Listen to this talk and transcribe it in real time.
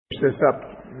this up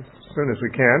as soon as we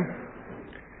can.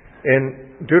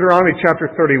 In Deuteronomy chapter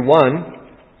 31,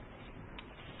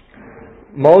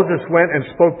 Moses went and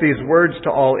spoke these words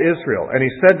to all Israel, and he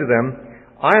said to them,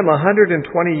 I am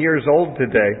 120 years old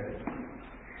today.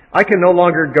 I can no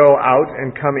longer go out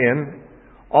and come in.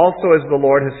 Also, as the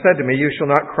Lord has said to me, you shall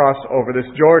not cross over this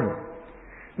Jordan.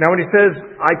 Now, when he says,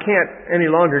 I can't any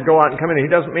longer go out and come in,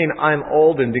 he doesn't mean I'm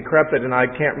old and decrepit and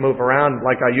I can't move around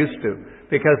like I used to.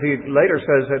 Because he later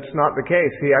says that's not the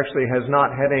case. He actually has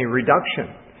not had any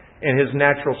reduction in his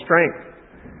natural strength.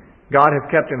 God has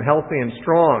kept him healthy and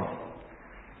strong.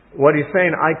 What he's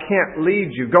saying, I can't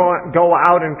lead you. Go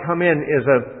out and come in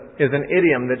is an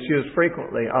idiom that's used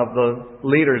frequently of the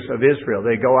leaders of Israel.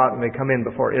 They go out and they come in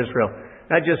before Israel.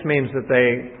 That just means that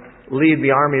they lead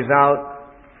the armies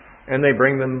out and they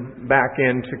bring them back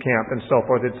into camp and so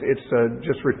forth. It's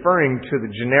just referring to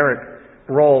the generic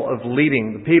role of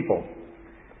leading the people.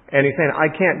 And he's saying,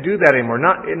 I can't do that anymore.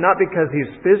 Not because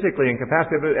he's physically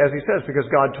incapacitated, but as he says, because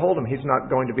God told him he's not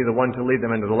going to be the one to lead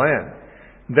them into the land.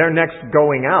 Their next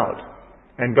going out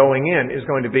and going in is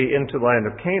going to be into the land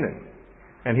of Canaan.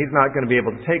 And he's not going to be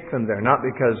able to take them there. Not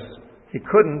because he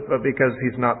couldn't, but because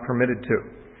he's not permitted to.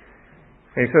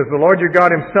 And he says, the Lord your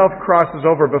God himself crosses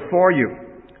over before you.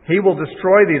 He will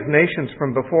destroy these nations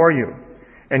from before you,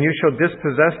 and you shall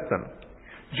dispossess them.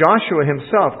 Joshua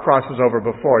himself crosses over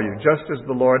before you, just as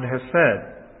the Lord has said.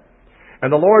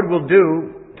 And the Lord will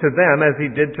do to them as he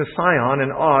did to Sihon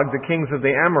and Og, the kings of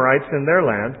the Amorites in their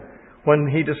land, when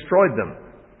he destroyed them.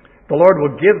 The Lord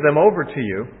will give them over to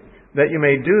you, that you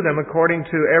may do to them according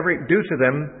to every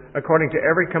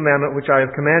commandment which I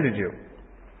have commanded you.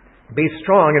 Be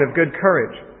strong and of good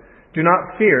courage. Do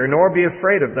not fear, nor be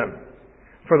afraid of them.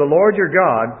 For the Lord your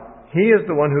God, he is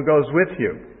the one who goes with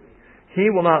you. He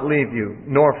will not leave you,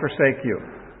 nor forsake you.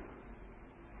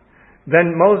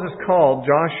 Then Moses called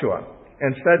Joshua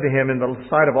and said to him in the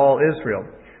sight of all Israel,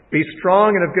 Be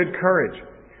strong and of good courage,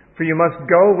 for you must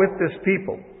go with this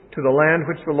people to the land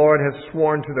which the Lord has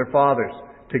sworn to their fathers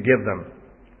to give them.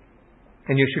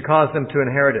 And you shall cause them to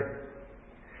inherit it.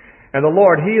 And the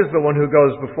Lord, he is the one who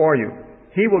goes before you.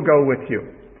 He will go with you.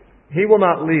 He will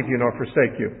not leave you nor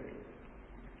forsake you.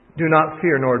 Do not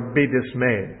fear nor be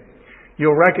dismayed.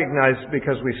 You'll recognize,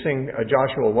 because we sing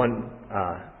Joshua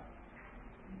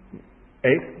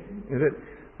 1:8, is it?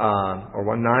 Or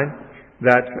 1:9,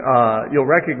 that you'll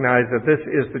recognize that this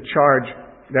is the charge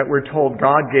that we're told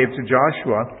God gave to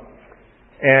Joshua.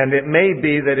 And it may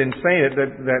be that in saying it,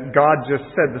 that God just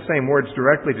said the same words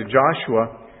directly to Joshua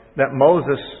that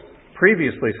Moses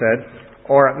previously said,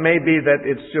 or it may be that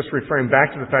it's just referring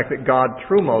back to the fact that God,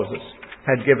 through Moses,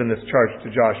 had given this charge to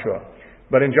Joshua.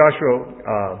 But in Joshua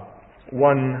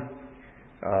 1,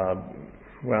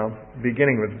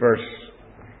 beginning with verse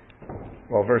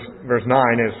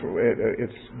 9,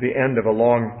 it's the end of a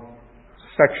long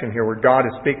section here where God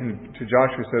is speaking to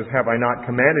Joshua, says, Have I not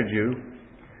commanded you?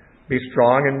 Be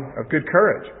strong and of good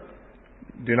courage.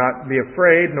 Do not be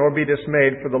afraid nor be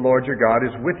dismayed, for the Lord your God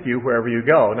is with you wherever you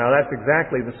go. Now that's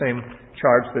exactly the same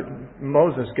charge that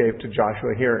Moses gave to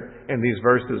Joshua here in these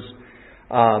verses.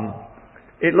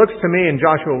 It looks to me in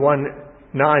Joshua 1:9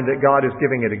 that God is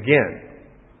giving it again,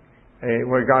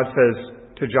 where God says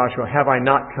to Joshua, Have I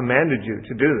not commanded you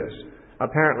to do this?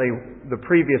 Apparently, the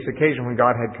previous occasion when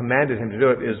God had commanded him to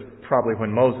do it is probably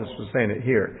when Moses was saying it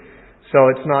here. So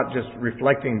it's not just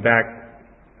reflecting back,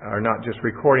 or not just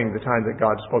recording the time that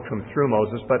God spoke to him through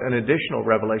Moses, but an additional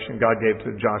revelation God gave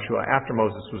to Joshua after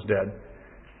Moses was dead,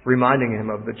 reminding him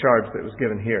of the charge that was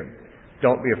given here.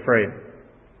 Don't be afraid.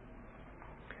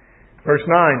 Verse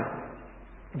 9,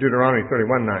 Deuteronomy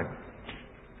 31:9.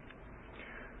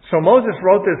 So Moses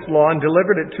wrote this law and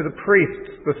delivered it to the priests,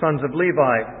 the sons of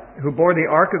Levi, who bore the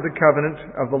ark of the covenant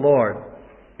of the Lord,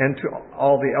 and to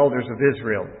all the elders of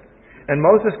Israel. And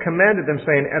Moses commanded them,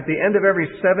 saying, At the end of every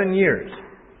 7 years,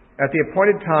 at the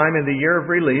appointed time in the year of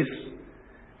release,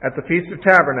 at the Feast of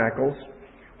Tabernacles,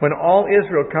 when all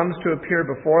Israel comes to appear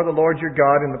before the Lord your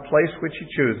God in the place which he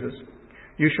chooses,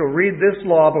 you shall read this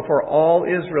law before all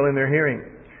Israel in their hearing.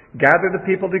 Gather the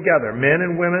people together, men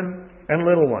and women and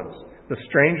little ones, the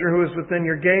stranger who is within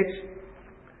your gates,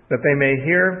 that they may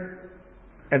hear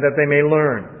and that they may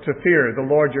learn to fear the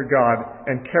Lord your God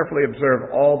and carefully observe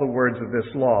all the words of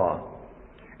this law,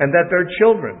 and that their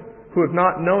children who have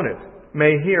not known it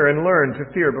may hear and learn to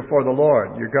fear before the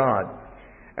Lord your God,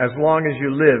 as long as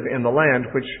you live in the land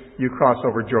which you cross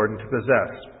over Jordan to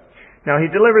possess. Now he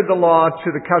delivered the law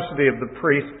to the custody of the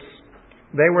priests.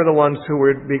 They were the ones who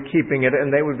would be keeping it,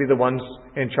 and they would be the ones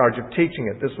in charge of teaching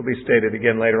it. This will be stated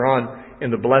again later on in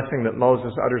the blessing that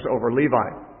Moses utters over Levi.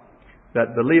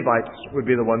 that the Levites would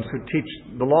be the ones who teach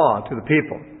the law to the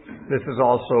people. This is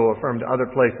also affirmed other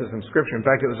places in Scripture. In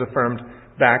fact, it was affirmed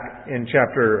back in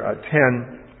chapter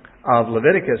 10 of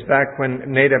Leviticus, back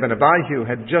when Nadab and Abihu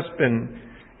had just been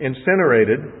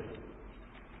incinerated.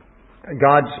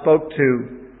 God spoke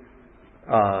to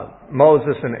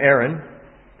Moses and Aaron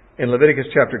in Leviticus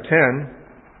chapter 10,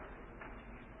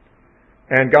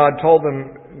 and God told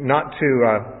them not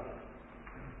to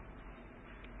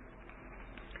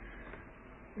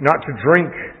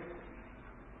drink.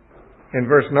 In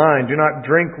verse 9, do not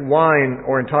drink wine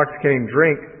or intoxicating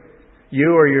drink,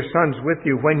 you or your sons with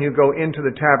you, when you go into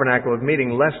the tabernacle of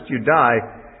meeting, lest you die.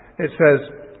 It says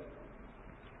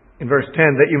in verse 10,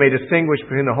 that you may distinguish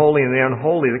between the holy and the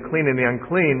unholy, the clean and the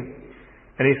unclean.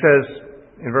 And he says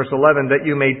in verse 11, that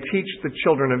you may teach the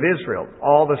children of Israel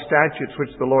all the statutes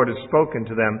which the Lord has spoken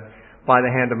to them by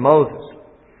the hand of Moses.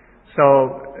 So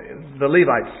the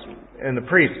Levites and the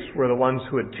priests were the ones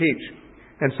who would teach.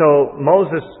 And so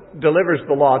Moses delivers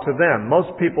the law to them. Most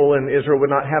people in Israel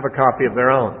would not have a copy of their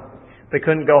own. They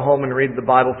couldn't go home and read the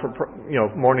Bible for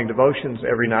morning devotions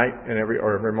every night and every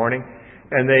morning,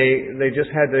 and they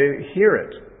just had to hear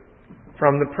it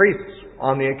from the priests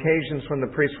on the occasions when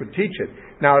the priests would teach it.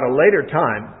 Now, at a later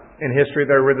time in history,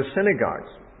 there were the synagogues,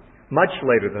 much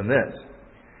later than this,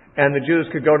 and the Jews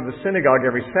could go to the synagogue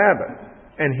every Sabbath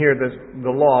and hear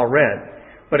the law read.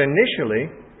 But initially,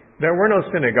 there were no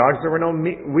synagogues, there were no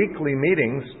weekly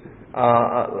meetings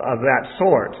of that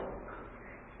sort.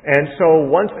 And so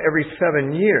once every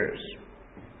 7 years,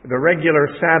 the regular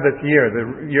Sabbath year,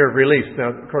 the year of release. Now,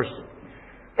 of course,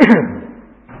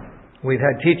 we've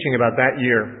had teaching about that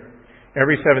year.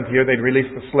 Every seventh year, they'd release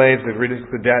the slaves, they'd release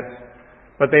the debts.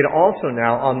 But they'd also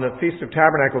now, on the Feast of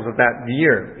Tabernacles of that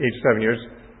year, each 7 years,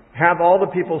 have all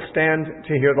the people stand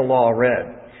to hear the law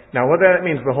read. Now, whether that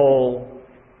means the whole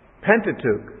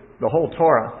Pentateuch, the whole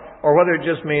Torah, or whether it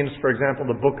just means, for example,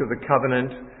 the Book of the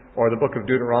Covenant or the Book of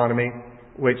Deuteronomy,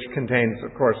 which contains,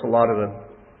 of course, a lot of the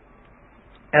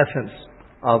essence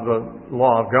of the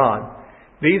law of God.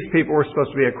 These people were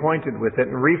supposed to be acquainted with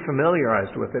it and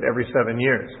refamiliarized with it every 7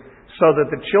 years, so that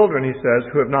the children, he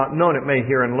says, who have not known it may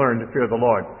hear and learn to fear the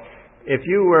Lord. If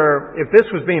this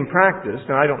was being practiced,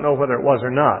 and I don't know whether it was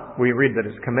or not, we read that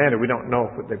it's commanded, we don't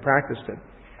know if they practiced it.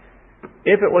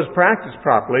 If it was practiced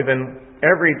properly, then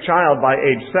every child by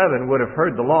age 7 would have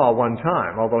heard the law one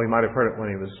time, although he might have heard it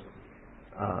when he was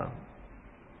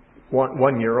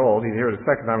 1 year old. He'd hear it a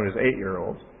second time when he was 8 years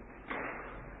old.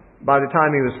 By the time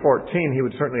he was 14, he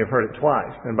would certainly have heard it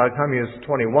twice. And by the time he was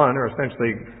 21, or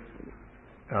essentially,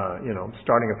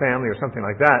 starting a family or something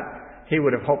like that, he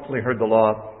would have hopefully heard the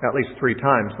law at least 3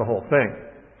 times, the whole thing.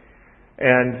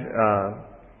 And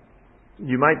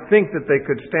you might think that they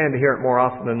could stand to hear it more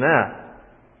often than that.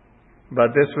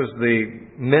 But this was the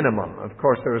minimum. Of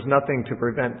course, there was nothing to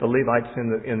prevent the Levites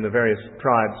in the various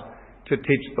tribes to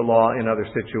teach the law in other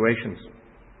situations,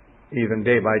 even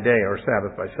day by day or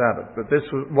Sabbath by Sabbath. But this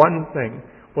was one thing,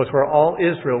 was where all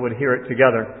Israel would hear it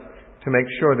together to make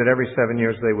sure that every 7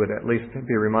 years they would at least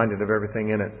be reminded of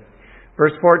everything in it.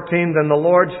 Verse 14, then the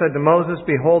Lord said to Moses,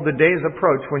 behold, the days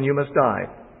approach when you must die.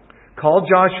 Call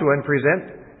Joshua and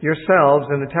present yourselves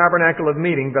in the tabernacle of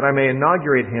meeting, that I may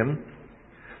inaugurate him.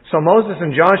 So Moses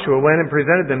and Joshua went and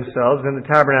presented themselves in the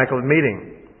tabernacle of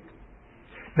meeting.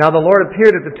 Now the Lord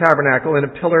appeared at the tabernacle in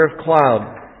a pillar of cloud,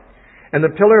 and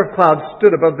the pillar of cloud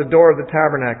stood above the door of the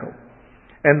tabernacle.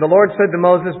 And the Lord said to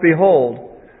Moses,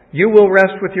 behold, you will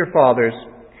rest with your fathers,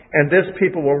 and this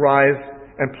people will rise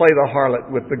and play the harlot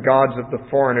with the gods of the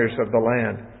foreigners of the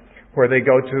land, where they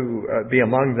go to be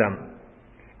among them.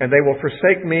 And they will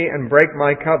forsake me and break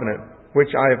my covenant,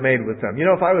 which I have made with them.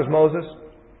 If I was Moses,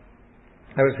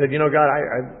 I would have said, God,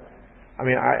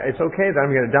 it's okay that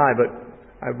I'm going to die, but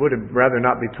I would have rather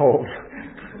not be told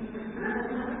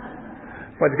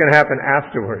what's going to happen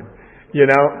afterward.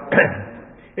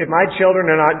 If my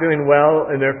children are not doing well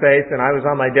in their faith, and I was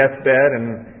on my deathbed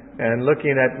and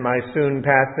looking at my soon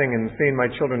passing and seeing my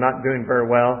children not doing very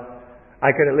well,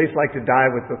 I could at least like to die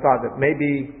with the thought that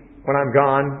maybe when I'm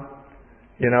gone,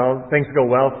 things go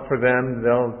well for them.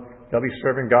 They'll be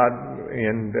serving God,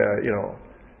 and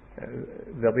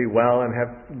they'll be well and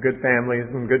have good families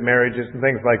and good marriages and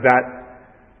things like that.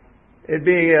 It'd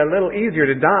be a little easier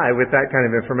to die with that kind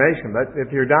of information. But if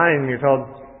you're dying, you're told,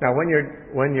 now when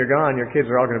you're gone, your kids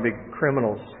are all going to be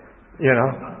criminals. They're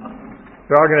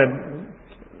all going to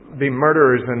be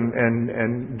murderers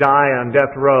and die on death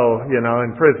row,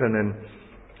 in prison, and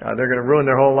they're going to ruin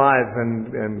their whole lives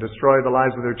and destroy the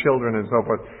lives of their children and so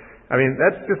forth.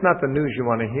 That's just not the news you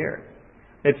want to hear.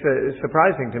 It's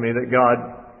surprising to me that God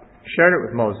shared it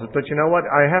with Moses. But you know what?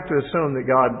 I have to assume that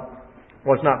God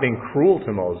was not being cruel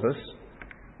to Moses.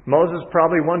 Moses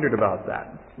probably wondered about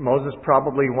that. Moses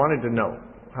probably wanted to know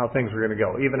how things were going to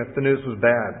go, even if the news was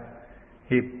bad.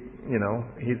 He's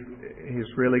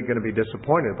really going to be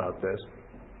disappointed about this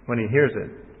when he hears it.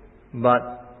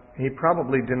 But he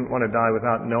probably didn't want to die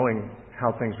without knowing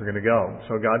how things were going to go.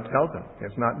 So God tells him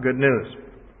it's not good news.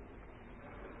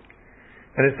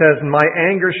 And it says, "My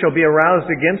anger shall be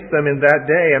aroused against them in that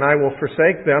day, and I will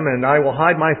forsake them, and I will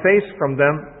hide my face from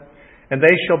them. And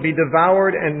they shall be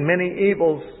devoured, and many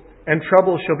evils and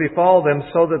troubles shall befall them,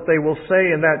 so that they will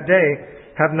say in that day,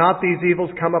 have not these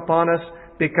evils come upon us,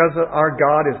 because our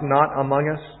God is not among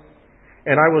us?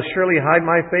 And I will surely hide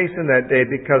my face in that day,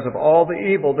 because of all the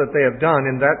evil that they have done,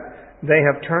 and that they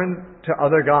have turned to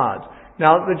other gods."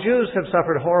 Now, the Jews have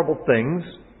suffered horrible things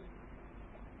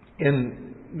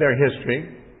in their history.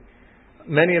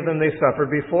 Many of them they suffered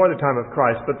before the time of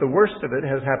Christ, but the worst of it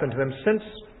has happened to them since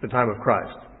the time of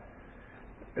Christ.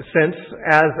 Since,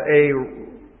 as a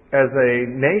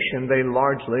nation, they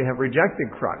largely have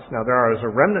rejected Christ. Now, there is a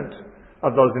remnant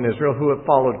of those in Israel who have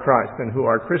followed Christ and who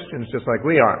are Christians just like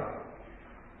we are.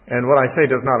 And what I say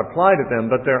does not apply to them,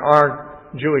 but there are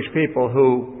Jewish people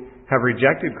who have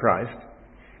rejected Christ.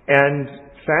 And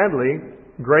sadly,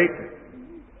 great,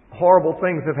 horrible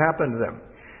things have happened to them.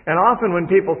 And often when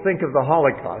people think of the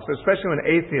Holocaust, especially when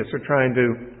atheists are trying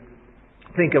to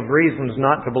think of reasons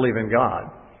not to believe in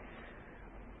God,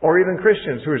 or even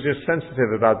Christians who are just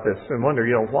sensitive about this and wonder,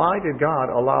 why did God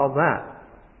allow that?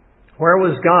 Where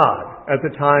was God at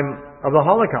the time of the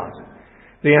Holocaust?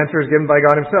 The answer is given by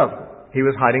God Himself. He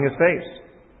was hiding His face.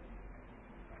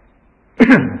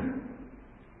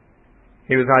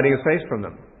 He was hiding His face from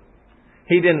them.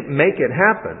 He didn't make it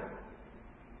happen.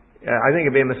 I think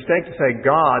it'd be a mistake to say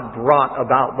God brought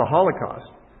about the Holocaust.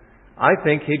 I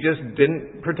think He just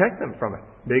didn't protect them from it,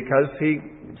 because He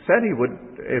said He would.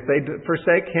 If they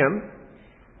forsake Him,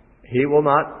 He will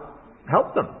not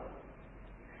help them.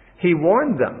 He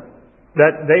warned them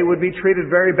that they would be treated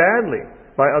very badly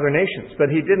by other nations, but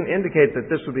He didn't indicate that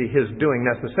this would be His doing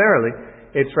necessarily.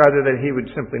 It's rather that He would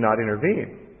simply not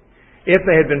intervene. If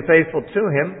they had been faithful to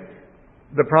Him,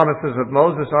 the promises of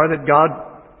Moses are that God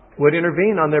would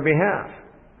intervene on their behalf.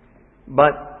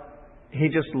 But He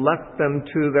just left them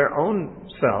to their own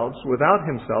selves without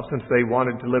Himself, since they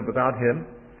wanted to live without Him.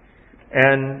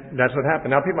 And that's what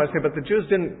happened. Now people might say, but the Jews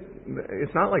didn't,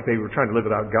 it's not like they were trying to live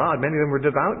without God. Many of them were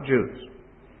devout Jews.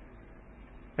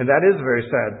 And that is a very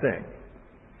sad thing.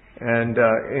 And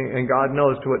God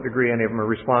knows to what degree any of them are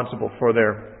responsible for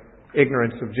their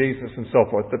ignorance of Jesus and so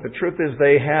forth. But the truth is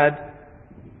they had,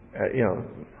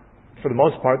 for the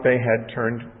most part, they had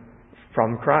turned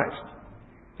from Christ.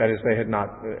 That is,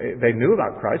 they knew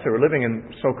about Christ. They were living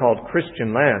in so-called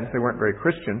Christian lands. They weren't very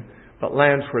Christian, but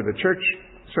lands where the church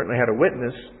certainly had a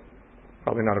witness,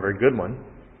 probably not a very good one.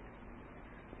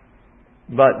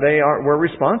 But they were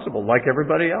responsible, like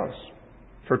everybody else,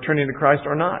 for turning to Christ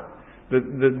or not.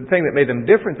 The thing that made them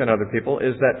different than other people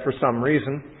is that for some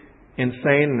reason,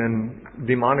 insane and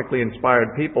demonically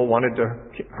inspired people wanted to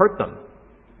hurt them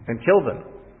and kill them.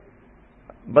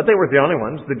 But they weren't the only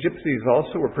ones. The gypsies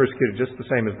also were persecuted just the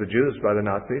same as the Jews by the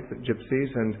Nazis, the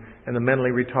gypsies and the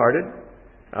mentally retarded.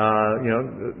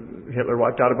 Hitler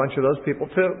wiped out a bunch of those people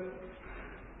too.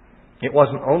 It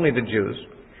wasn't only the Jews,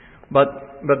 but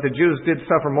the Jews did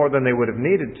suffer more than they would have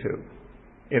needed to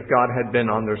if God had been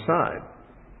on their side.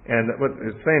 And what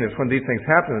it's saying is when these things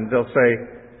happen, they'll say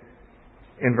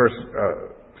in verse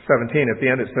 17 at the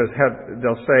end, it says,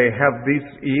 they'll say, have these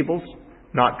evils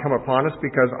not come upon us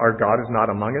because our God is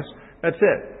not among us? That's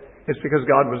it. It's because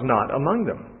God was not among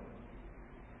them.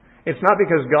 It's not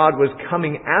because God was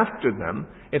coming after them.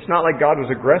 It's not like God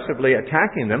was aggressively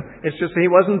attacking them. It's just that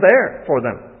He wasn't there for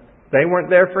them. They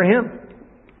weren't there for Him.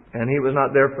 And He was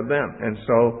not there for them. And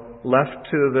so, left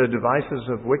to the devices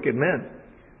of wicked men,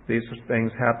 these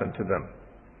things happened to them.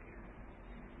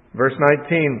 Verse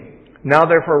 19, "Now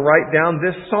therefore write down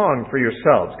this song for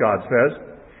yourselves," God says,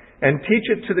 "and teach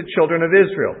it to the children of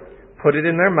Israel. Put it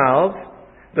in their mouths,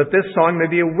 that this song may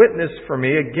be a witness for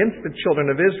me against the children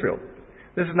of Israel."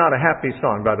 This is not a happy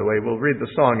song, by the way. We'll read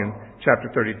the song in chapter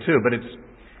 32, but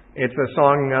it's a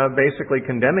song basically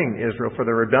condemning Israel for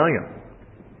their rebellion.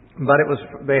 But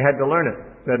they had to learn it.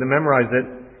 They had to memorize it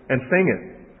and sing it.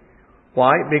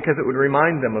 Why? Because it would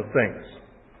remind them of things.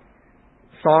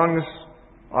 Songs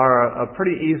are a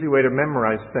pretty easy way to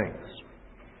memorize things.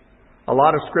 A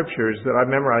lot of scriptures that I've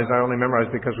memorized, I only memorize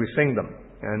because we sing them.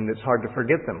 And it's hard to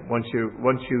forget them. Once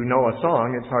you know a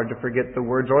song, it's hard to forget the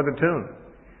words or the tune.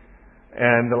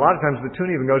 And a lot of times the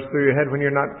tune even goes through your head when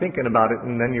you're not thinking about it,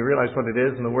 and then you realize what it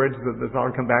is, and the words of the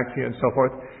song come back to you and so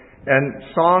forth. And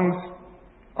songs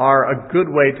are a good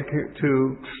way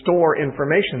to store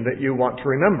information that you want to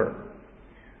remember,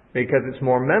 because it's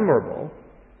more memorable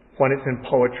when it's in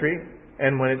poetry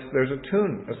and when there's a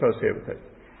tune associated with it.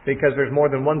 Because there's more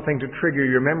than one thing to trigger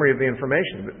your memory of the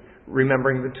information. But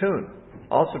remembering the tune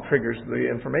also triggers the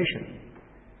information.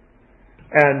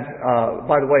 And,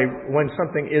 by the way, when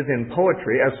something is in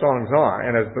poetry, as songs are,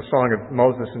 and as the Song of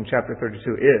Moses in chapter 32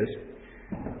 is,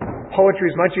 poetry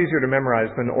is much easier to memorize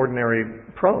than ordinary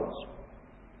prose.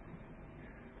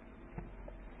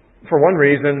 For one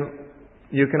reason,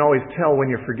 you can always tell when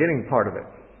you're forgetting part of it.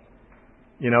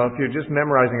 You know, if you're just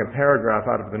memorizing a paragraph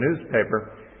out of the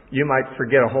newspaper, you might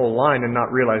forget a whole line and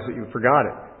not realize that you forgot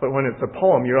it. But when it's a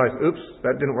poem, you realize, oops,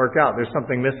 that didn't work out. There's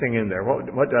something missing in there. What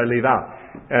did I leave out?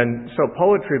 And so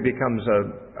poetry becomes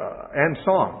and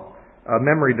song, a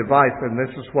memory device. And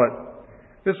this is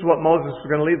what Moses is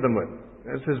going to leave them with.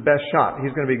 It's his best shot.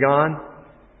 He's going to be gone.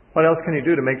 What else can he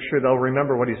do to make sure they'll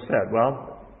remember what he said?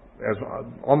 Well, as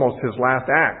almost his last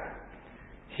act,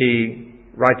 he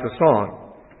writes a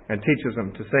song and teaches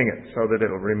them to sing it so that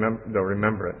they'll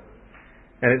remember it.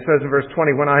 And it says in verse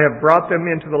 20, "When I have brought them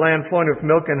into the land flowing with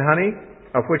milk and honey,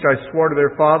 of which I swore to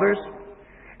their fathers,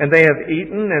 and they have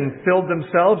eaten and filled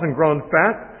themselves and grown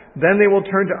fat, then they will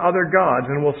turn to other gods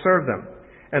and will serve them.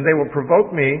 And they will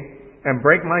provoke me and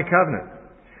break my covenant.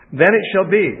 Then it shall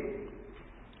be,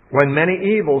 when many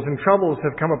evils and troubles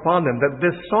have come upon them, that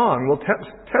this song will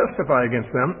testify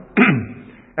against them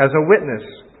as a witness,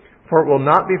 for it will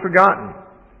not be forgotten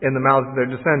in the mouths of their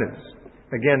descendants."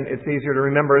 Again, it's easier to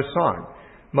remember a song.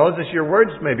 Moses, your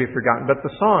words may be forgotten, but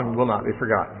the song will not be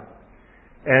forgotten.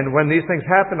 And when these things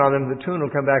happen on them, the tune will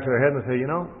come back to their head and say, you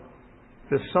know,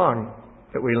 this song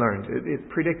that we learned, it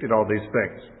predicted all these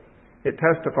things. It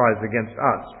testifies against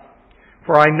us.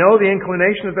 "For I know the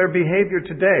inclination of their behavior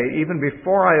today, even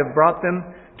before I have brought them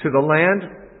to the land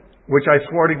which I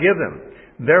swore to give them.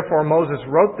 Therefore Moses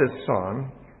wrote this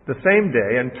song the same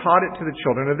day and taught it to the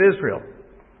children of Israel.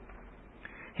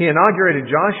 He inaugurated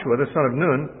Joshua, the son of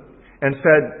Nun, and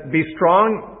said, 'Be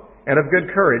strong and of good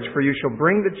courage, for you shall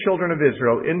bring the children of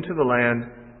Israel into the land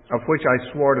of which I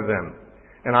swore to them,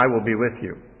 and I will be with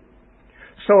you.'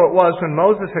 So it was, when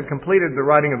Moses had completed the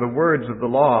writing of the words of the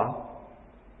law,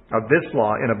 of this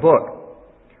law, in a book.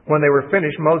 When they were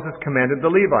finished, Moses commanded the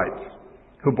Levites,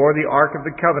 who bore the ark of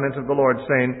the covenant of the Lord,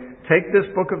 saying, 'Take this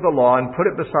book of the law and put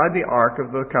it beside the ark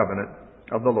of the covenant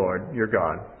of the Lord your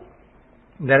God,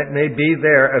 that it may be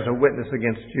there as a witness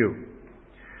against you.'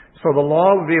 So the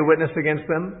law would be a witness against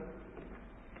them.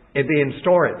 It'd be in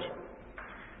storage.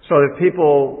 So that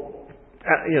people,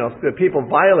 the people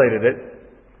violated it,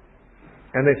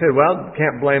 and they said, well,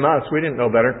 can't blame us. We didn't know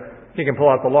better. He can pull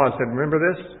out the law and say, remember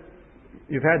this?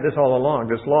 You've had this all along,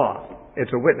 this law.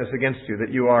 It's a witness against you that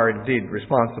you are indeed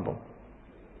responsible.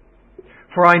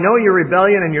 For I know your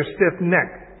rebellion and your stiff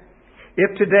neck.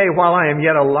 If today, while I am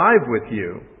yet alive with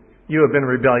you, you have been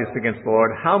rebellious against the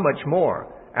Lord, how much more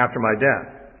after my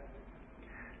death?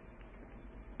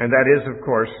 And that is, of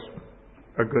course,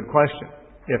 a good question.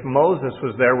 If Moses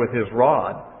was there with his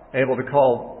rod, able to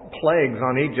call plagues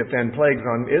on Egypt and plagues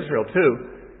on Israel too,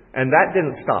 and that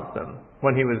didn't stop them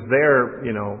when he was there,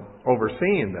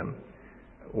 overseeing them,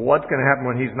 what's going to happen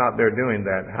when he's not there doing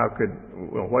that?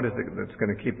 What is it that's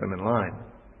going to keep them in line?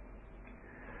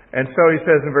 And so he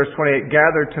says in verse 28,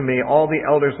 "Gather to me all the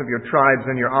elders of your tribes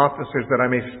and your officers, that I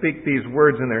may speak these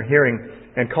words in their hearing,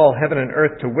 and call heaven and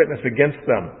earth to witness against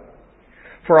them.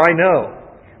 For I know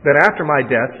that after my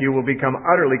death you will become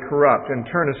utterly corrupt, and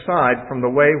turn aside from the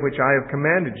way which I have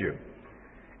commanded you.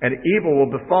 And evil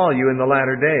will befall you in the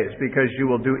latter days, because you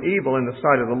will do evil in the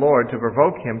sight of the Lord, to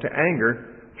provoke him to anger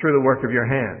through the work of your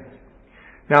hands."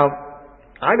 Now,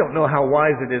 I don't know how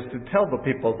wise it is to tell the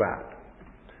people that.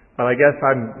 But I guess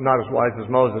I'm not as wise as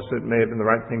Moses, so it may have been the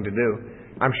right thing to do.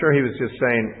 I'm sure he was just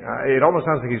saying, it almost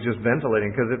sounds like he's just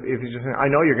ventilating, because if he's just saying, I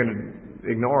know you're going to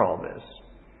ignore all this.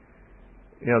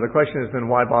 The question is then,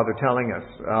 why bother telling us?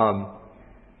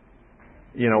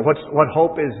 What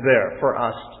hope is there for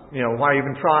us? Why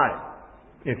even try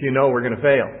if you know we're going to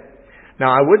fail?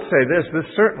 Now, I would say this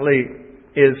certainly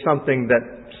is something that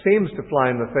seems to fly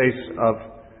in the face of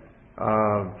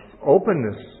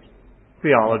openness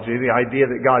theology, the idea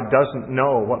that God doesn't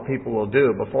know what people will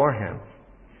do beforehand.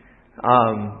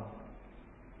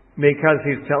 Because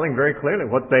he's telling very clearly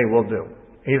what they will do.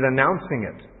 He's announcing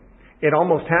it. It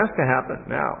almost has to happen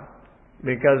now.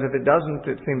 Because if it doesn't,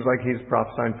 it seems like he's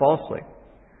prophesying falsely.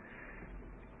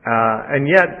 And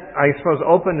yet, I suppose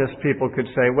openness people could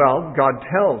say, well, God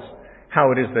tells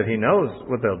how it is that he knows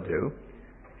what they'll do.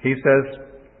 He says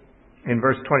in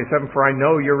verse 27, "For I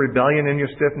know your rebellion and your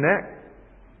stiff neck."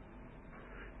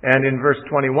 And in verse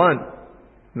 21,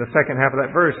 in the second half of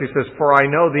that verse, he says, "For I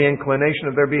know the inclination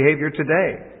of their behavior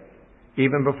today,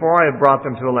 even before I have brought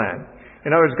them to the land."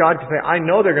 In other words, God can say, I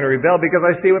know they're going to rebel because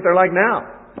I see what they're like now.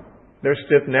 They're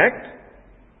stiff-necked.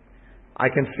 I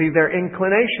can see their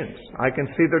inclinations. I can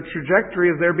see the trajectory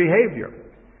of their behavior.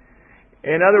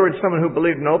 In other words, someone who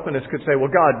believed in openness could say, well,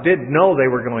 God did know they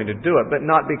were going to do it, but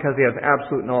not because He has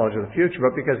absolute knowledge of the future,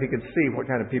 but because He could see what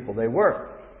kind of people they were.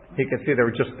 He could see they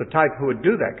were just the type who would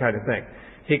do that kind of thing.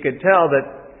 He could tell that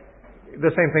the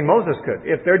same thing Moses could.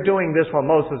 If they're doing this while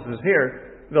Moses is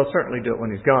here, they'll certainly do it when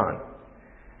he's gone.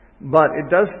 But it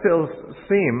does still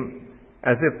seem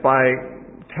as if by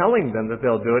telling them that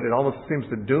they'll do it, it almost seems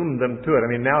to doom them to it. I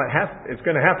mean, now it's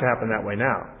going to have to happen that way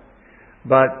now.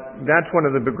 But that's one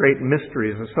of the great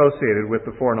mysteries associated with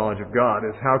the foreknowledge of God,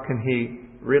 is how can He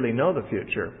really know the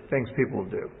future, things people will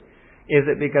do? Is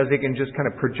it because He can just kind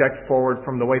of project forward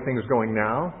from the way things are going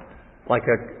now, like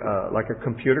a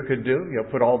computer could do?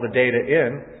 You'll put all the data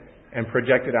in and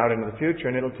project it out into the future,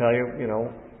 and it'll tell you,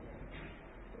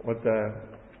 what the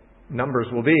numbers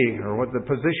will be, or what the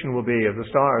position will be of the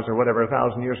stars, or whatever,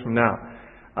 1,000 years from now.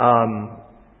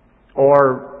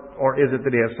 Or is it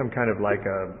that He has some kind of like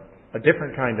a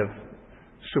different kind of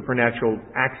supernatural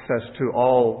access to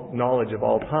all knowledge of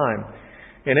all time?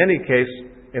 In any case,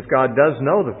 if God does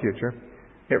know the future,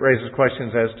 it raises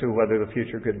questions as to whether the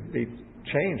future could be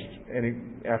changed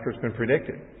after it's been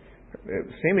predicted.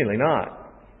 Seemingly not.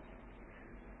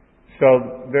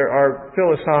 So there are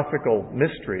philosophical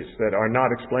mysteries that are not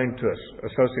explained to us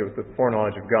associated with the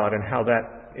foreknowledge of God and how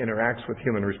that interacts with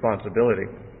human responsibility.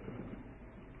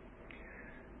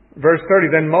 Verse 30,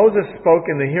 "Then Moses spoke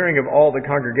in the hearing of all the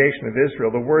congregation of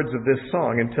Israel the words of this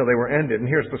song until they were ended." And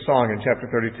here's the song in chapter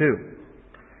 32.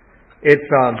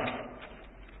 It's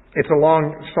a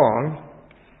long song,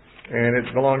 and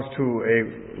it belongs to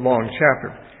a long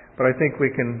chapter. But I think we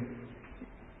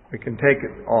can take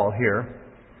it all here.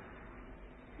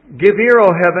 "Give ear,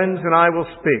 O heavens, and I will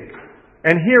speak,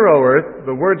 and hear, O earth,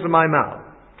 the words of my mouth."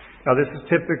 Now this is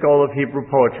typical of Hebrew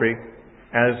poetry,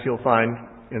 as you'll find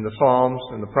in the Psalms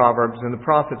and the Proverbs and the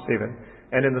Prophets even,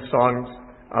 and in the songs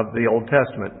of the Old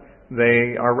Testament.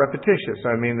 They are repetitious.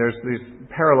 I mean, there's these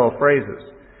parallel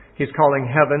phrases. He's calling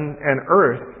heaven and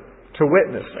earth to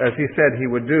witness, as He said He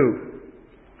would do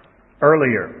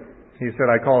earlier. He said,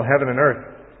 I call heaven and earth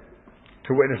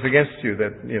to witness against you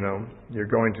that, you're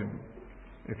going to,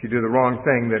 if you do the wrong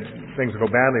thing, that things will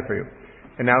go badly for you.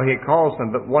 And now He calls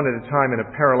them, but one at a time in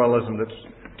a parallelism that's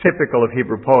typical of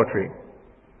Hebrew poetry.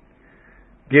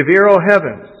 "Give ear, O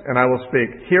heavens, and I will speak.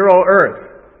 Hear, O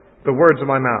earth, the words of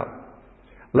my mouth.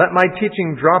 Let my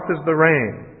teaching drop as the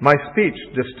rain, my speech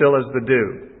distill as the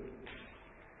dew.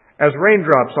 As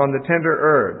raindrops on the tender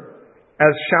herb,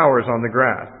 as showers on the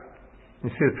grass." You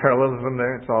see the parallelism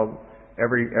there? It's all,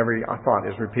 every thought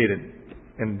is repeated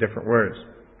in different words.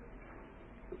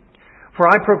 "For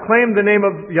I proclaim the name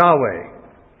of Yahweh.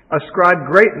 Ascribe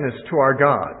greatness to our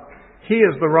God. He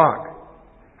is the rock.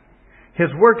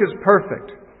 His work is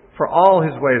perfect, for all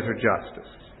His ways are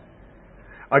justice.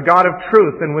 A God of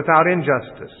truth and without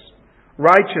injustice.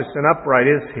 Righteous and upright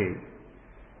is He."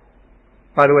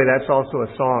 By the way, that's also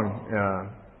a song.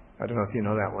 I don't know if you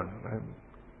know that one.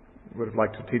 I would have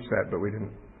liked to teach that, but we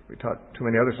didn't. We taught too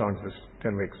many other songs this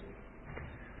 10 weeks.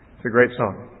 It's a great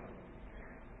song.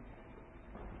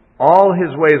 All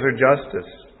His ways are justice.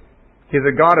 He's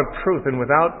a God of truth and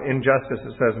without injustice,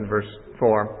 it says in verse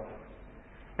 4.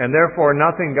 And therefore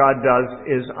nothing God does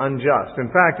is unjust. In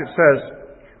fact, it says,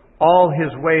 all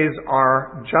His ways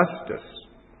are justice.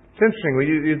 It's interesting.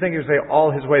 You think you say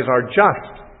all His ways are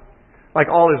just. Like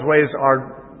all His ways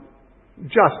are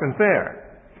just and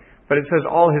fair. But it says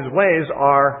all His ways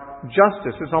are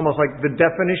justice. It's almost like the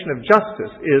definition of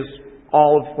justice is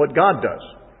all of what God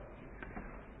does.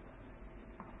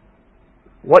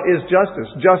 What is justice?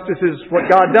 Justice is what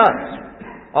God does.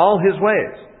 All His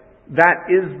ways. That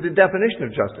is the definition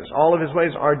of justice. All of His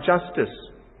ways are justice.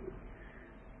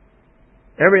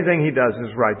 Everything He does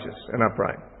is righteous and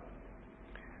upright.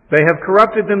 "They have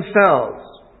corrupted themselves.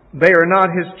 They are not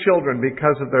His children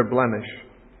because of their blemish.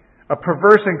 A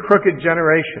perverse and crooked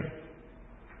generation.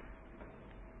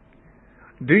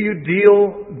 Do you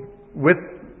deal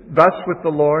thus with the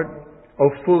Lord, O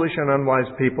foolish and unwise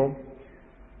people?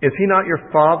 Is He not your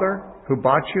Father who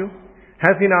bought you?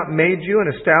 Has He not made you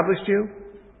and established you?"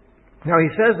 Now He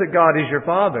says that God is your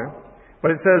Father,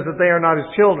 but it says that they are not His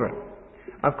children.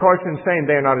 Of course, in saying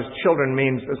they are not His children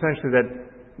means essentially that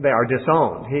they are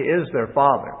disowned. He is their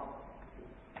Father.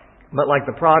 But like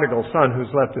the prodigal son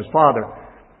who's left his father,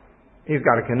 he's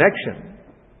got a connection.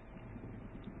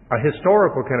 A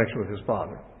historical connection with his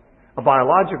father. A a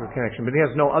biological connection, but he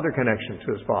has no other connection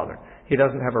to his father. He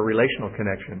doesn't have a relational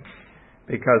connection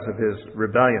because of his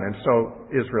rebellion, and so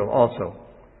Israel also.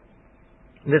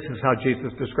 This is how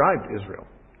Jesus described Israel.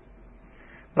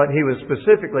 But he was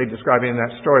specifically describing in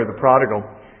that story of the prodigal,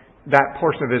 that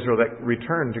portion of Israel that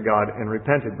returned to God and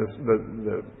repented.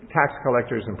 The tax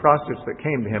collectors and prostitutes that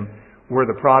came to him were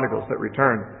the prodigals that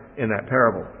returned in that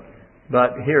parable.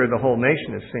 But here the whole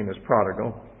nation is seen as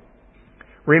prodigal.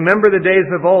 Remember the days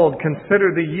of old.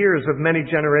 Consider the years of many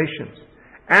generations.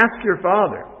 Ask your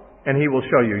father, and he will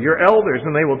show you. Your elders,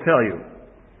 and they will tell you.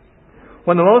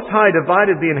 When the Most High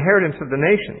divided the inheritance of the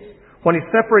nations, when he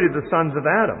separated the sons of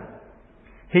Adam,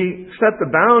 he set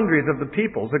the boundaries of the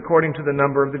peoples according to the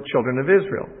number of the children of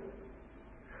Israel.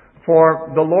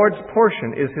 For the Lord's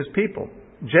portion is his people.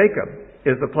 Jacob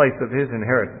is the place of his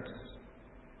inheritance.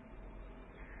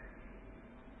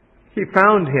 He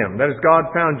found him, that is,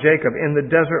 God found Jacob in the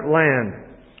desert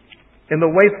land, in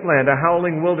the wasteland, a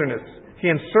howling wilderness. He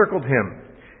encircled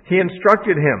him. He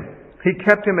instructed him. He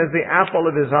kept him as the apple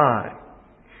of his eye.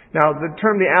 Now, the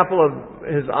term the apple of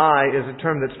his eye is a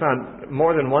term that's found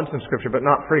more than once in Scripture, but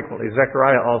not frequently.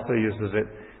 Zechariah also uses it,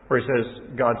 where he says,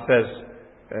 God says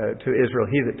to Israel,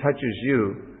 he that touches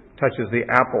you touches the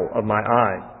apple of my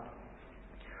eye.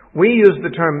 We use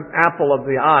the term apple of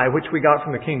the eye, which we got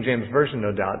from the King James Version,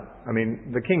 no doubt. I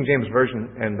mean, the King James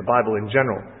Version and the Bible in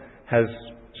general has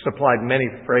supplied many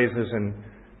phrases and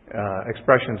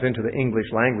expressions into the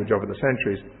English language over the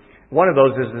centuries. One of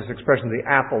those is this expression, the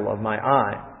apple of my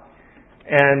eye.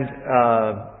 And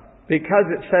because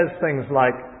it says things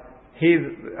like, he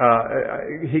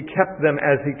kept them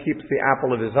as he keeps the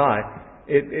apple of his eye,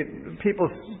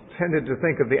 people tended to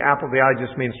think of the apple of the eye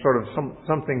just means sort of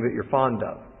something that you're fond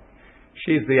of.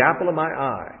 She's the apple of my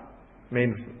eye.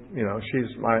 Means,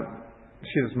 she's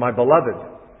my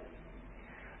beloved.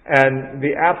 And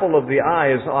the apple of the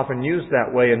eye is often used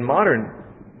that way in modern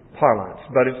parlance,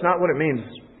 but it's not what it means.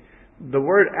 The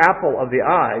word apple of the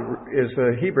eye is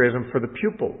a Hebraism for the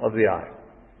pupil of the eye.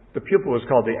 The pupil is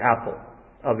called the apple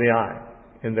of the eye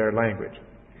in their language.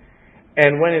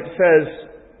 And when it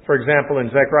says, for example, in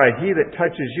Zechariah, he that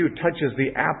touches you touches the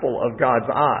apple of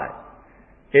God's eye,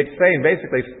 it's saying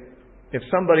basically, if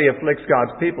somebody afflicts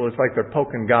God's people, it's like they're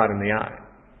poking God in the eye.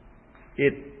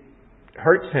 It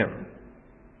hurts him.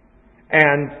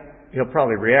 And he'll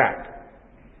probably react.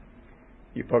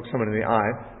 You poke someone in the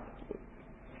eye,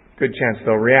 good chance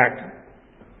they'll react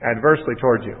adversely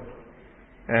towards you.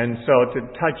 And so to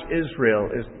touch Israel,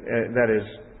 that is,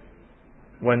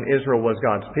 when Israel was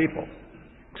God's people,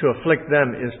 to afflict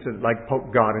them is to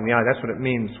poke God in the eye. That's what it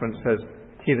means when it says,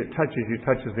 he that touches you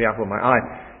touches the apple of my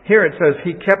eye. Here it says,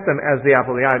 he kept them as the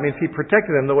apple of the eye. It means he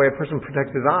protected them the way a person protects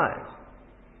his eyes.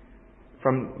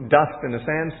 From dust in a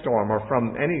sandstorm or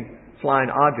from any flying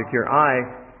object, your eye,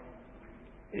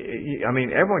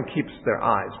 everyone keeps their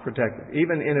eyes protected,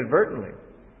 even inadvertently.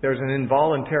 There's an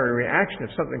involuntary reaction.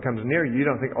 If something comes near you, you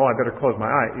don't think, I better close my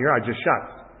eye. Your eye just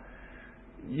shuts.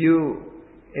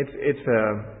 It's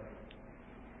a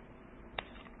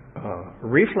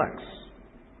reflex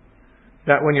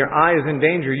that when your eye is in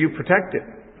danger, you protect it.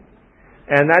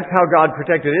 And that's how God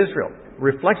protected Israel,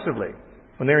 reflexively.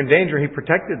 When they're in danger, he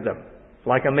protected them,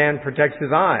 like a man protects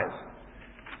his eyes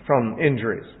from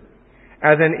injuries.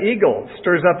 As an eagle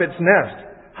stirs up its nest,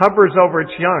 hovers over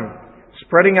its young,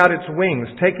 spreading out its wings,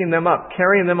 taking them up,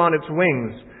 carrying them on its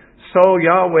wings, so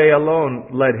Yahweh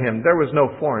alone led him. There was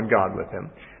no foreign God with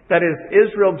him. That is,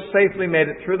 Israel safely made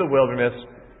it through the wilderness.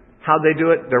 How'd they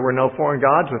do it? There were no foreign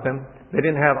gods with them. They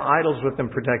didn't have idols with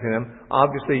them protecting them.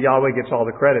 Obviously, Yahweh gets all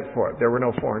the credit for it. There were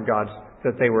no foreign gods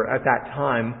that they were at that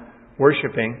time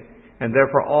worshiping, and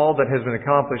therefore all that has been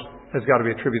accomplished has got to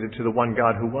be attributed to the one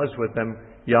God who was with them,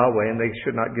 Yahweh, and they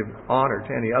should not give honor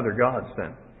to any other gods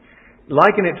then.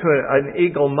 Liken it to an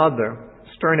eagle mother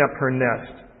stirring up her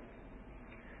nest.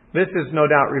 This is no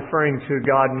doubt referring to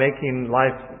God making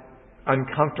life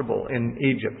uncomfortable in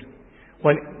Egypt.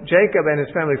 When Jacob and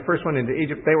his family first went into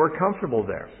Egypt, they were comfortable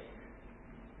there.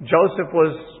 Joseph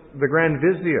was the grand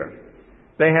vizier.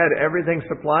 They had everything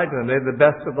supplied to them. They had the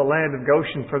best of the land of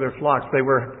Goshen for their flocks. They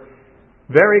were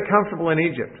very comfortable in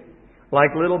Egypt. Like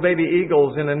little baby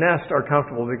eagles in a nest are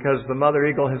comfortable because the mother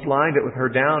eagle has lined it with her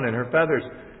down and her feathers.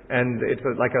 And it's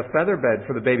like a feather bed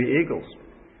for the baby eagles.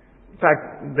 In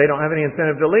fact, they don't have any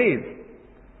incentive to leave.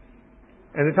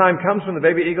 And the time comes when the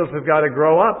baby eagles have got to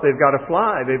grow up. They've got to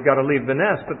fly. They've got to leave the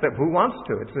nest. But who wants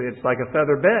to? It's like a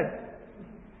feather bed.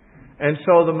 And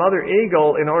so the mother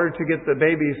eagle, in order to get the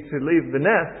babies to leave the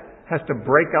nest, has to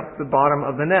break up the bottom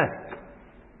of the nest.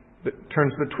 It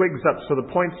turns the twigs up so the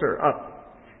points are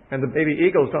up. And the baby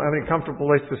eagles don't have any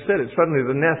comfortable place to sit. Suddenly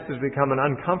the nest has become an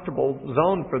uncomfortable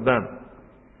zone for them.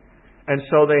 And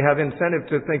so they have incentive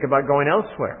to think about going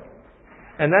elsewhere.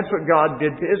 And that's what God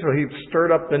did to Israel. He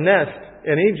stirred up the nest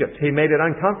in Egypt. He made it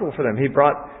uncomfortable for them. He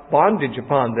brought bondage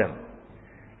upon them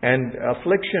and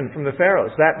affliction from the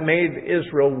pharaohs. That made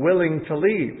Israel willing to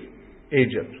leave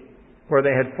Egypt, where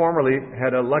they had formerly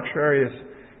had a luxurious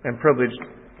and privileged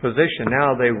position.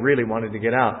 Now they really wanted to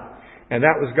get out. And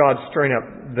that was God stirring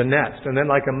up the nest. And then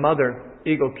like a mother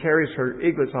eagle carries her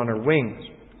eaglets on her wings.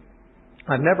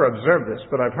 I've never observed this,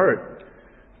 but I've heard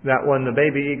that when the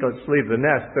baby eaglets leave the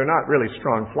nest, they're not really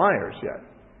strong flyers yet.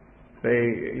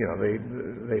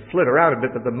 They flitter out a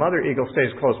bit, but the mother eagle stays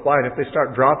close by, and if they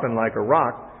start dropping like a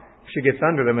rock, she gets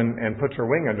under them and puts her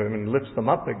wing under them and lifts them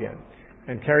up again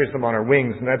and carries them on her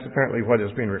wings, and that's apparently what is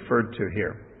being referred to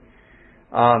here.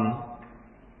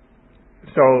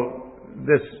 So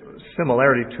this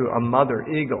similarity to a mother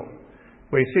eagle,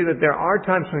 we see that there are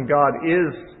times when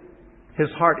His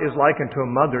heart is likened to a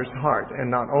mother's heart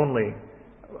and not only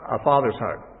a father's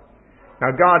heart. Now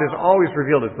God is always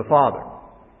revealed as the Father.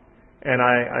 And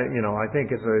I think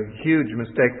it's a huge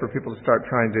mistake for people to start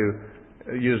trying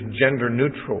to use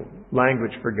gender-neutral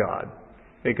language for God,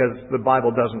 because the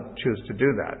Bible doesn't choose to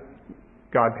do that.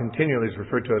 God continually is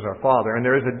referred to as our Father, and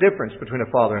there is a difference between a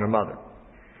father and a mother.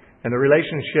 And the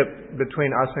relationship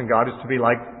between us and God is to be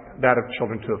like that of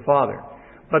children to a father.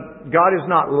 But God is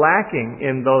not lacking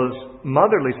in those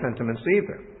motherly sentiments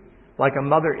either, like a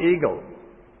mother eagle,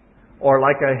 or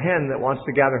like a hen that wants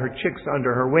to gather her chicks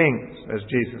under her wings, as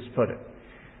Jesus put it.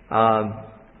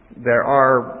 There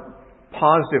are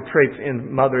positive traits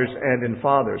in mothers and in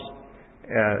fathers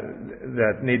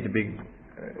that need to be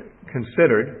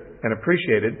considered and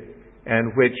appreciated,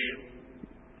 and which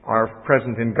are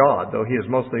present in God. Though He is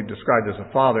mostly described as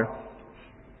a father,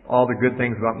 all the good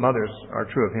things about mothers are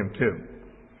true of Him too.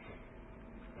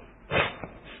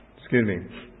 Excuse me.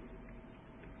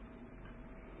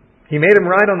 He made him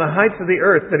ride on the heights of the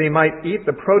earth, that he might eat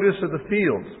the produce of the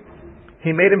fields.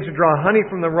 He made him to draw honey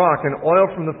from the rock and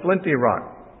oil from the flinty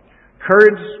rock,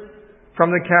 curds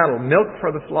from the cattle, milk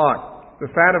for the flock, the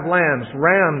fat of lambs,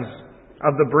 rams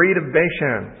of the breed of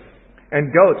Bashan, and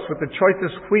goats with the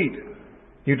choicest wheat.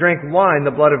 You drank wine,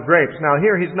 the blood of grapes. Now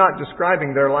here He's not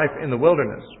describing their life in the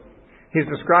wilderness. He's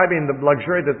describing the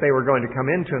luxury that they were going to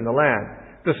come into in the land.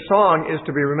 The song is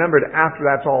to be remembered after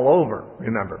that's all over,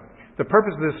 remember. The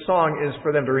purpose of this song is for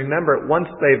them to remember it once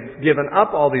they've given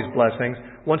up all these blessings,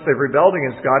 once they've rebelled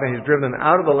against God and He's driven them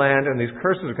out of the land and these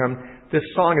curses have come. This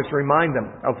song is to remind them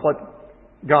of what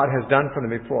God has done for them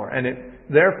before. And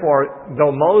therefore, though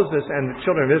Moses and the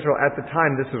children of Israel at the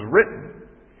time this is written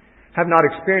have not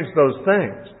experienced those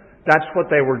things, that's what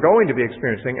they were going to be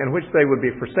experiencing, and which they would be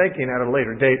forsaking at a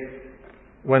later date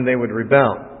when they would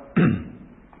rebel.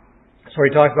 So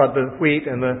He talks about the wheat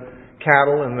and the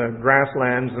cattle and the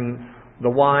grasslands and the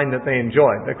wine that they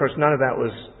enjoyed. Of course, none of that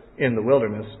was in the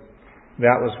wilderness.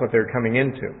 That was what they were coming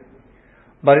into.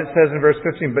 But it says in verse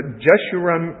 15, but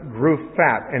Jeshurun grew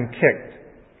fat and kicked.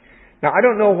 Now, I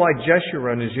don't know why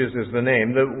Jeshurun is used as the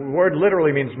name. The word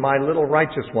literally means my little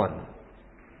righteous one.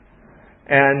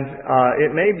 And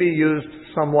it may be used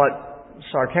somewhat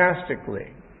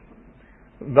sarcastically.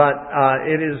 But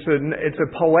it's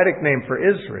a poetic name for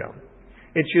Israel.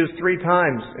 It's used 3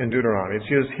 times in Deuteronomy.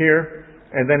 It's used here,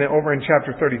 and then over in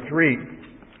chapter 33,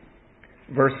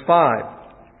 verse 5.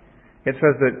 It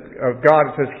says that of God,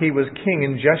 it says, He was king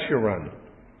in Jeshurun.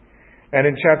 And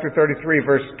in chapter 33,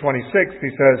 verse 26, He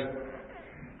says,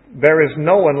 there is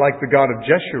no one like the God of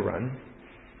Jeshurun.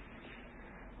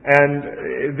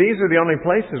 And these are the only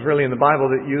places really in the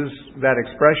Bible that use that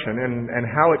expression, and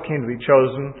how it came to be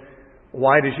chosen,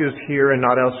 why it is used here and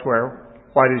not elsewhere,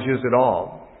 why it is used at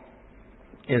all,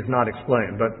 is not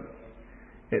explained, but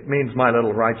it means my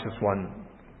little righteous one.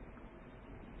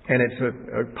 And it's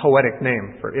a poetic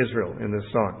name for Israel in this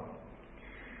song.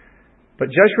 But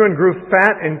Jeshurun grew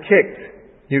fat and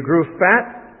kicked. You grew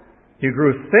fat, you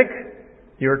grew thick,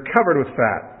 you were covered with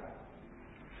fat.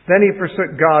 Then he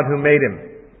forsook God who made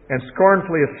him, and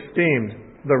scornfully esteemed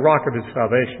the rock of his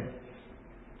salvation.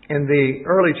 In the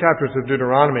early chapters of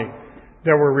Deuteronomy,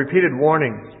 there were repeated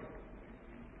warnings.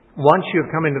 Once you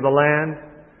have come into the land,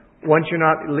 once you're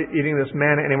not eating this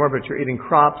manna anymore, but you're eating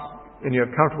crops, and you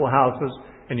have comfortable houses,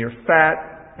 and you're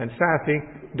fat and sassy,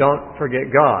 don't forget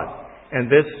God. And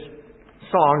this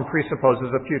song presupposes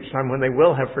a future time when they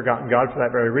will have forgotten God for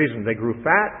that very reason. They grew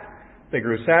fat, they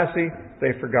grew sassy,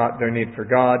 they forgot their need for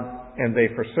God, and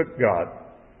they forsook God,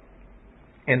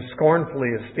 and scornfully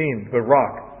esteemed the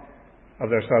rock of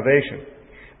their salvation.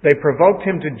 They provoked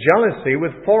him to jealousy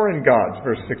with foreign gods,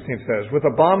 verse 16 says. With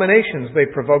abominations they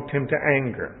provoked him to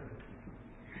anger.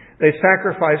 They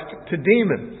sacrificed to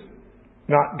demons,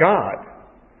 not God.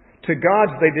 To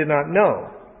gods they did not know.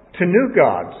 To new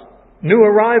gods, new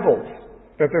arrivals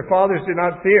that their fathers did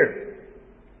not fear.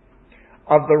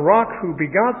 Of the rock who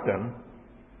begot them,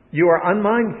 you are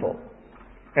unmindful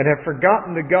and have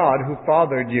forgotten the God who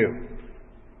fathered you.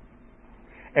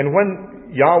 And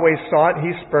when Yahweh saw it,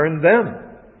 he spurned them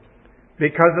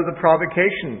because of the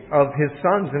provocation of his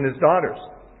sons and his daughters.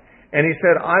 And he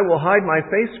said, I will hide my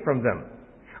face from them.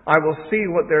 I will see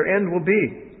what their end will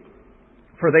be.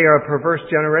 For they are a perverse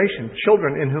generation,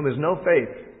 children in whom is no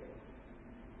faith.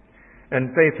 And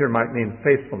faith here might mean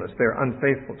faithfulness. They are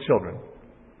unfaithful children.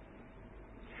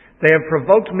 They have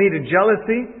provoked me to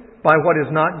jealousy by what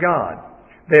is not God.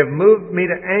 They have moved me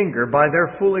to anger by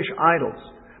their foolish idols.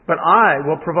 But I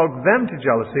will provoke them to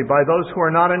jealousy by those who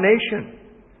are not a nation.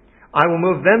 I will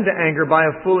move them to anger by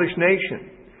a foolish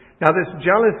nation. Now this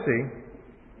jealousy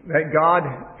that God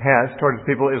has towards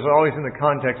people is always in the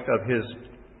context of His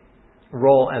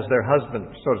role as their husband,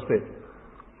 so to speak.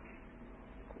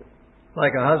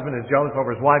 Like a husband is jealous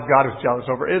over his wife, God is jealous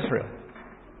over Israel.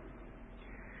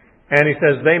 And He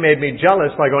says, they made me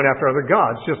jealous by going after other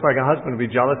gods, just like a husband would be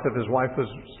jealous if his wife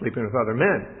was sleeping with other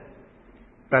men.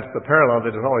 That's the parallel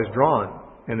that is always drawn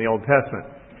in the Old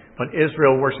Testament. When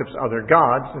Israel worships other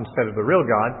gods instead of the real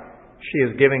God, she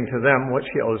is giving to them what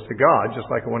she owes to God, just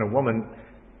like when a woman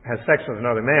has sex with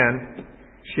another man,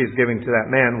 she is giving to that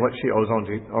man what she owes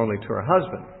only to her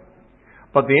husband.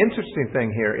 But the interesting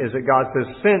thing here is that God says,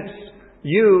 since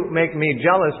you make me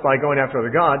jealous by going after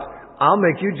other gods, I'll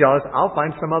make you jealous, I'll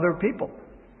find some other people.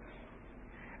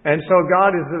 And so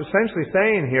God is essentially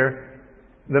saying here,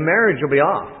 the marriage will be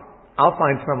off. I'll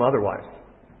find some other wife.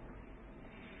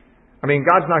 I mean,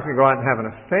 God's not going to go out and have an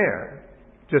affair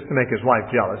just to make His wife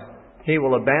jealous. He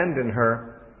will abandon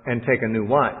her and take a new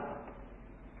wife.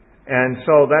 And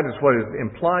so that is what is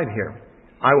implied here.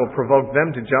 I will provoke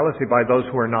them to jealousy by those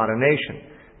who are not a nation.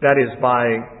 That is,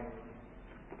 by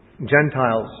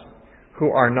Gentiles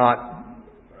who are not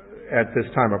at this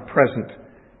time a present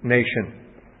nation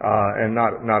and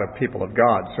not a people of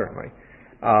God, certainly.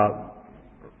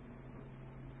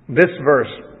 This verse,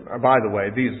 by the way,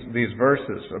 these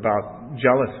verses about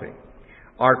jealousy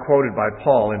are quoted by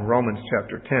Paul in Romans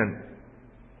chapter 10.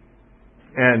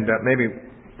 And maybe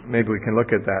we can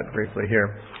look at that briefly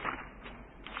here.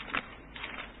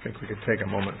 I think we could take a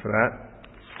moment for that.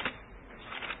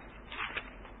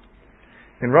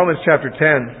 In Romans chapter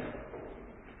 10,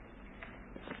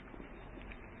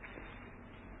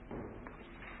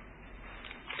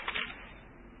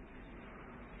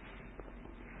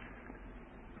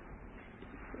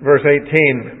 verse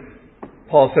 18,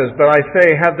 Paul says, but I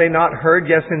say, have they not heard?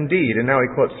 Yes, indeed. And now he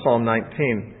quotes Psalm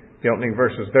 19, the opening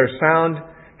verses. Their sound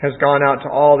has gone out to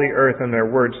all the earth, and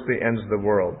their words to the ends of the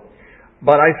world.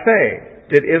 But I say,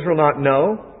 did Israel not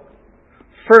know?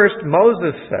 First,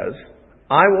 Moses says,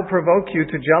 I will provoke you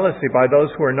to jealousy by those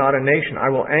who are not a nation. I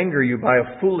will anger you by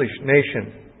a foolish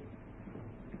nation.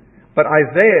 But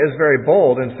Isaiah is very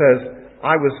bold and says,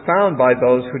 I was found by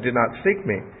those who did not seek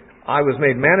me. I was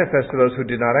made manifest to those who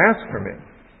did not ask for me.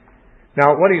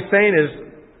 Now, what he's saying is,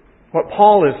 what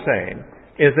Paul is saying,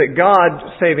 is that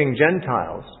God saving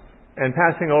Gentiles and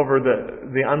passing over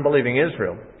the unbelieving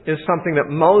Israel is something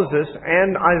that Moses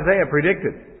and Isaiah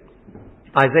predicted.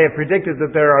 Isaiah predicted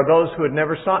that there are those who had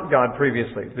never sought God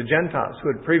previously, the Gentiles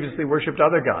who had previously worshipped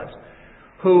other gods,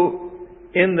 who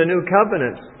in the new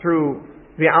covenant, through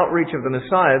the outreach of the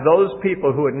Messiah, those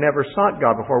people who had never sought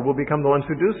God before will become the ones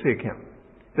who do seek Him.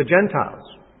 The Gentiles,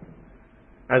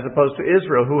 as opposed to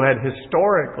Israel, who had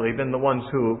historically been the ones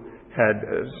who had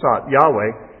sought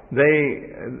Yahweh.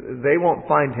 They won't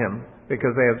find Him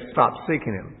because they have stopped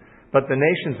seeking Him. But the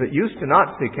nations that used to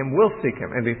not seek Him will seek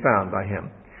Him and be found by Him.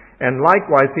 And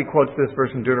likewise, he quotes this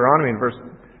verse in Deuteronomy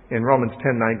in Romans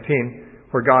 10:19,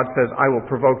 where God says, I will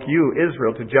provoke you,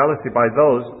 Israel, to jealousy by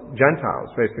those Gentiles,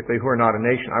 basically, who are not a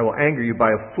nation. I will anger you by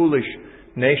a foolish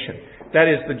nation. That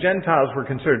is, the Gentiles were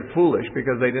considered foolish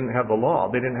because they didn't have the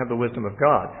law. They didn't have the wisdom of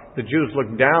God. The Jews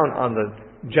looked down on the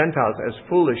Gentiles as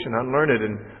foolish and unlearned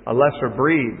and a lesser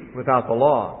breed without the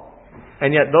law.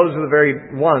 And yet those are the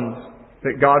very ones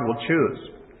that God will choose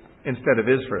instead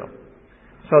of Israel.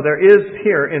 So there is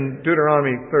here in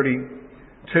Deuteronomy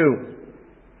 32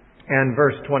 and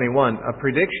verse 21 a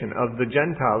prediction of the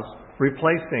Gentiles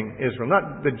replacing Israel.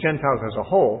 Not the Gentiles as a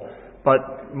whole,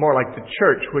 but more like the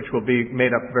church, which will be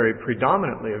made up very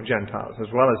predominantly of Gentiles, as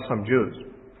well as some Jews.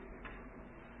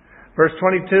 Verse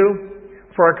 22,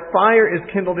 for a fire is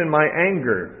kindled in my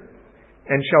anger,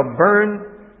 and shall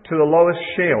burn to the lowest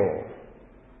Sheol,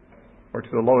 or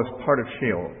to the lowest part of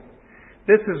Sheol.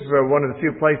 This is one of the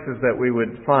few places that we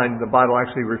would find the Bible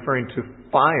actually referring to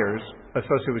fires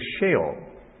associated with Sheol.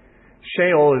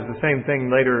 Sheol is the same thing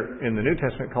later in the New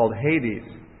Testament called Hades.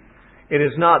 It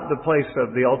is not the place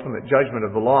of the ultimate judgment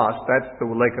of the lost. That's the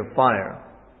lake of fire.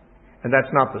 And that's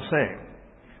not the same.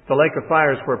 The lake of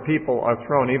fire is where people are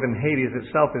thrown. Even Hades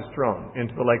itself is thrown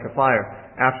into the lake of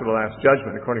fire after the last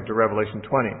judgment, according to Revelation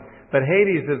 20. But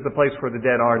Hades is the place where the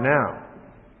dead are now.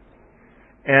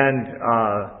 And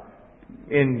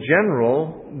in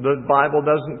general, the Bible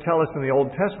doesn't tell us in the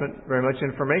Old Testament very much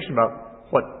information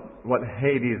about what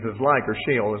Hades is like or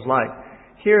Sheol is like.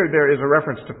 Here there is a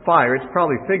reference to fire. It's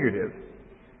probably figurative.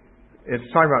 It's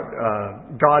talking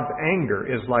about God's anger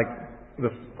is like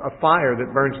a fire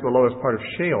that burns to the lowest part of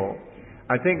Sheol.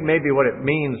 I think maybe what it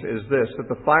means is this, that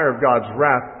the fire of God's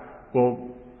wrath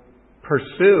will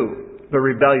pursue the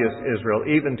rebellious Israel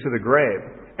even to the grave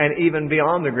and even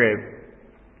beyond the grave.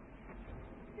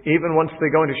 Even once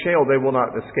they go into Sheol, they will not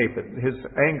escape it. His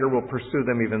anger will pursue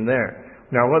them even there.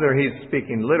 Now, whether he's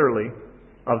speaking literally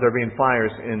of there being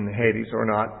fires in Hades or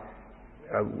not,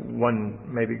 one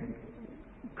maybe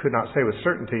could not say with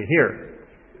certainty here.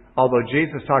 Although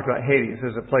Jesus talked about Hades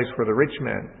as a place where the rich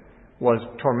man was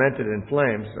tormented in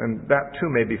flames, and that too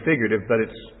may be figurative, but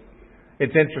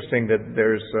it's interesting that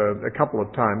there's a couple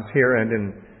of times here and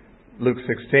in Luke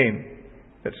 16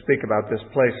 that speak about this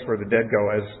place where the dead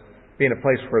go as being a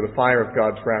place where the fire of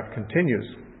God's wrath continues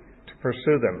to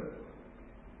pursue them.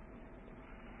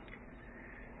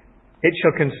 It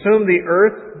shall consume the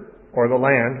earth, or the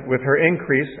land, with her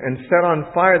increase, and set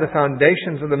on fire the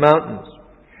foundations of the mountains.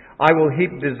 I will heap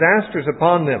disasters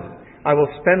upon them. I will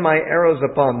spend my arrows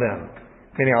upon them,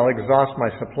 meaning I'll exhaust my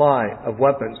supply of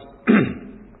weapons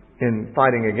in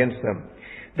fighting against them.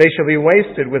 They shall be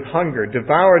wasted with hunger,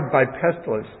 devoured by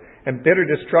pestilence and bitter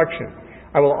destruction.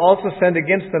 I will also send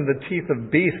against them the teeth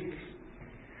of beasts,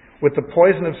 with the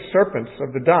poison of serpents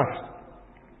of the dust.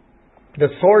 The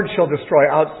sword shall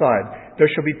destroy outside. There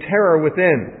shall be terror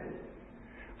within.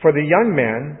 For the young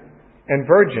man and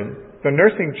virgin, the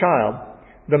nursing child,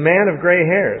 the man of gray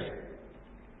hairs.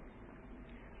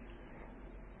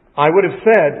 I would have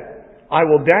said, I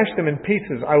will dash them in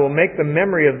pieces. I will make the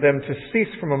memory of them to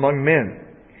cease from among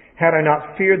men, had I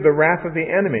not feared the wrath of the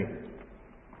enemy,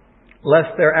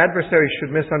 lest their adversaries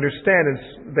should misunderstand and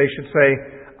they should say,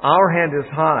 our hand is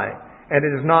high, and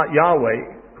it is not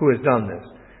Yahweh who has done this.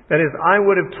 That is, I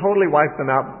would have totally wiped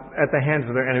them out at the hands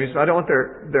of their enemies. I don't want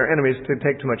their enemies to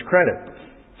take too much credit.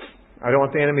 I don't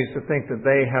want the enemies to think that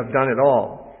they have done it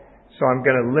all. So I'm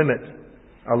going to limit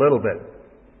a little bit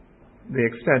the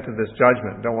extent of this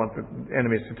judgment. Don't want the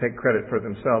enemies to take credit for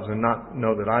themselves and not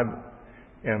know that I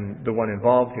am the one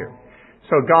involved here.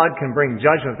 So God can bring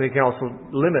judgment, but He can also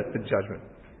limit the judgment.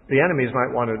 The enemies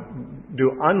might want to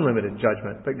do unlimited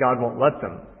judgment, but God won't let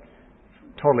them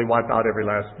totally wipe out every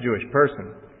last Jewish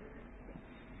person,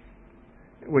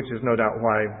 which is no doubt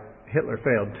why Hitler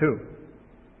failed too.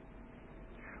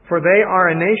 For they are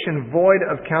a nation void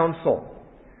of counsel,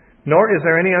 nor is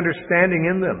there any understanding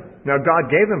in them. Now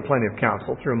God gave them plenty of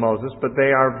counsel through Moses, but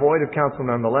they are void of counsel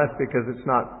nonetheless because it's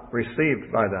not received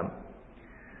by them.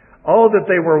 Oh, that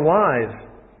they were wise,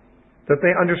 that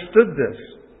they understood this,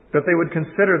 that they would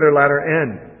consider their latter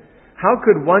end. How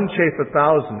could one chase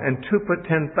 1,000 and two put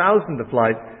 10,000 to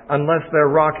flight unless their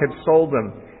rock had sold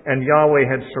them and Yahweh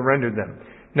had surrendered them?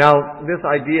 Now, this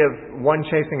idea of one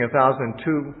chasing 1,000 and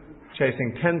two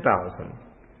chasing 10,000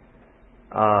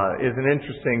 is an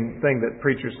interesting thing that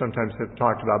preachers sometimes have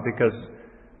talked about, because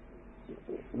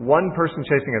one person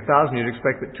chasing 1,000, you'd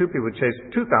expect that two people would chase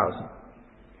 2,000.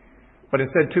 But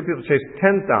instead, two people chase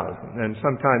 10,000. And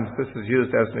sometimes this is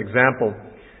used as an example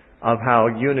of how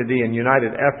unity and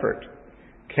united effort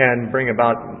can bring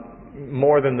about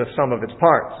more than the sum of its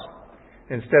parts.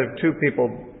 Instead of two people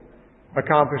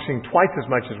accomplishing twice as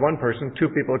much as one person, two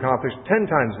people accomplish 10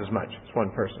 times as much as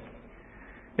one person.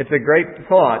 It's a great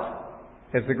thought.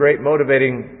 It's a great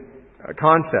motivating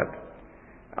concept.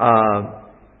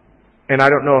 And I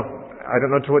don't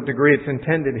know to what degree it's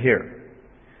intended here.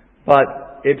 But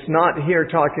it's not here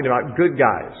talking about good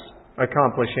guys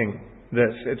accomplishing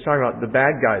this. It's talking about the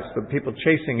bad guys, the people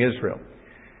chasing Israel.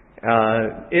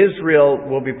 Israel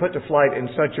will be put to flight in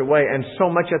such a way and so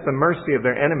much at the mercy of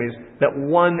their enemies that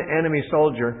one enemy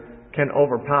soldier can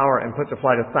overpower and put to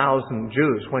flight 1,000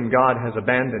 Jews when God has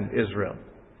abandoned Israel.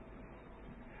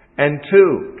 And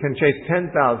two can chase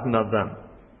 10,000 of them.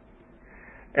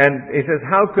 And he says,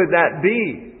 how could that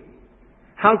be?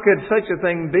 How could such a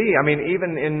thing be? I mean,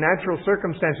 even in natural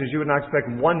circumstances, you would not expect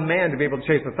one man to be able to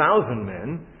chase 1,000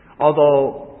 men.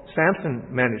 Although Samson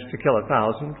managed to kill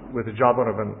 1,000 with the jawbone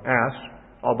of an ass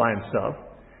all by himself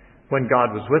when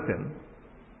God was with him.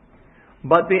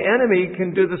 But the enemy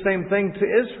can do the same thing to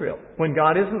Israel when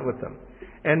God isn't with them.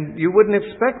 And you wouldn't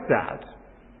expect that.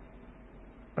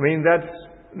 I mean,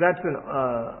 that's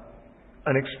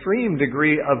an extreme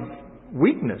degree of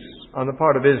weakness on the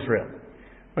part of Israel.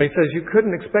 But he says you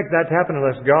couldn't expect that to happen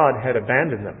unless God had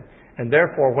abandoned them. And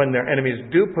therefore, when their enemies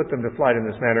do put them to flight in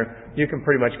this manner, you can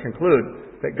pretty much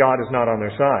conclude that God is not on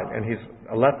their side, and He's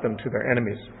left them to their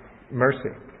enemies'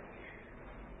 mercy.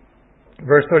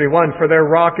 Verse 31, for their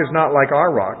rock is not like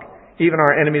our rock, even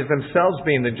our enemies themselves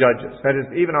being the judges. That is,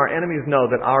 even our enemies know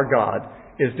that our God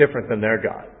is different than their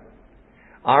God.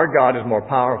 Our God is more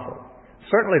powerful.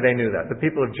 Certainly they knew that. The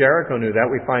people of Jericho knew that.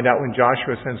 We find out when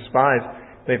Joshua sends spies,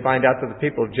 they find out that the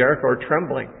people of Jericho are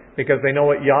trembling because they know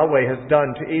what Yahweh has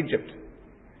done to Egypt.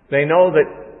 They know that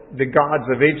the gods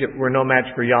of Egypt were no match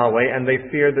for Yahweh, and they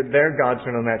fear that their gods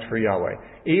are no match for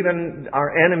Yahweh. Even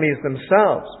our enemies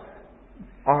themselves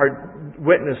are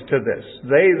witness to this.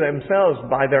 They themselves,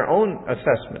 by their own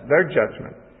assessment, their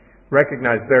judgment,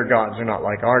 recognize their gods are not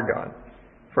like our God.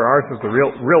 For ours is the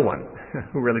real one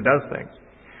who really does things.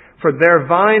 For their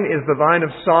vine is the vine of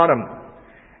Sodom,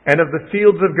 and of the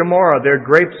fields of Gomorrah. Their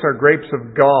grapes are grapes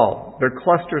of gall. Their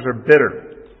clusters are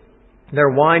bitter. Their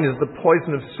wine is the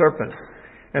poison of serpents,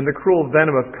 and the cruel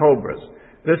venom of cobras.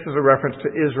 This is a reference to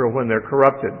Israel when they're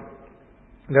corrupted.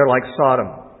 They're like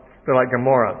Sodom. They're like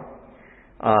Gomorrah.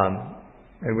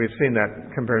 And we've seen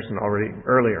that comparison already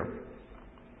earlier.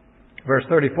 Verse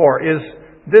 34, is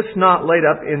this not laid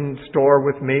up in store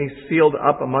with me, sealed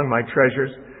up among my treasures?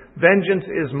 Vengeance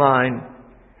is mine,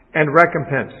 and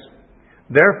recompense.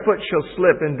 Their foot shall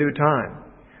slip in due time.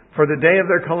 For the day of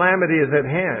their calamity is at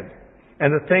hand,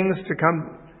 and the things to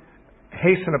come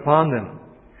hasten upon them.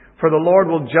 For the Lord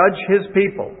will judge His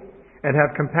people, and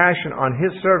have compassion on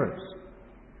His servants.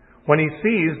 When He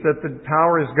sees that the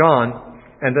power is gone,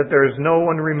 and that there is no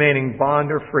one remaining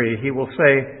bond or free, He will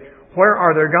say, where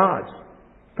are their gods,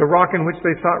 the rock in which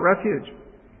they sought refuge?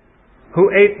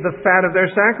 Who ate the fat of their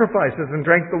sacrifices and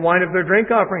drank the wine of their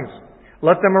drink offerings?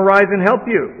 Let them arise and help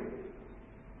you,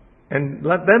 and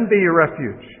let them be your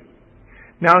refuge.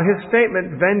 Now His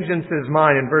statement, vengeance is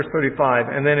mine, in verse 35,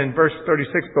 and then in verse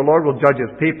 36, the Lord will judge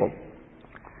His people.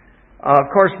 Of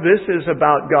course, this is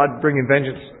about God bringing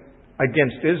vengeance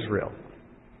against Israel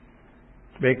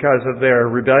because of their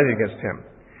rebellion against Him.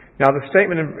 Now the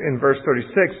statement in verse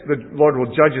 36, the Lord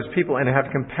will judge His people and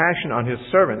have compassion on His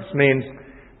servants, means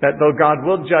that though God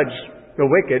will judge the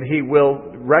wicked, He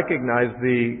will recognize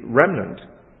the remnant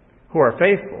who are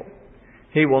faithful.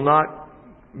 He will not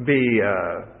be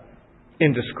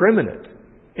indiscriminate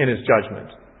in His judgment.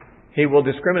 He will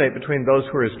discriminate between those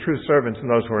who are His true servants and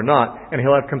those who are not, and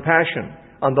He'll have compassion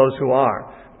on those who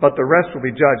are. But the rest will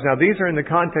be judged. Now these are in the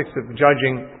context of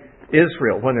judging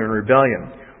Israel when they're in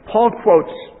rebellion. Paul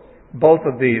quotes both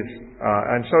of these,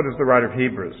 and so does the writer of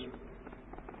Hebrews,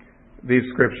 these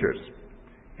scriptures.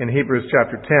 In Hebrews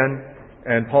chapter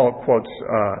 10, and Paul quotes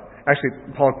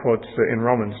in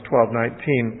Romans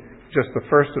 12:19 just the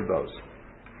first of those.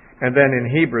 And then in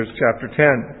Hebrews chapter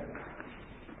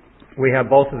 10, we have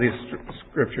both of these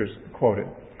scriptures quoted.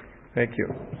 Thank you.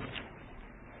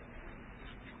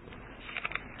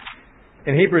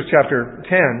 In Hebrews chapter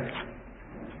 10,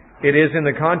 it is in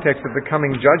the context of the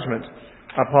coming judgment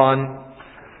upon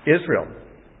Israel.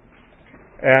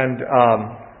 And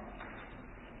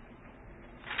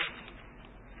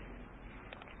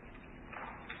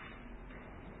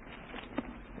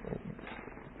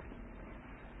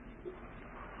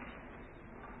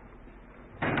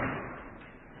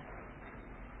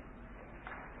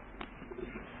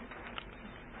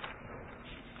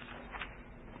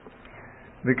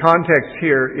the context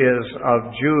here is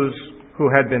of Jews who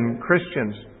had been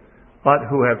Christians, but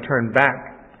who have turned back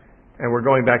and were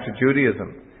going back to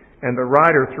Judaism. And the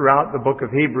writer throughout the book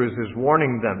of Hebrews is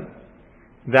warning them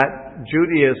that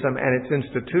Judaism and its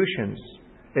institutions,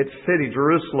 its city,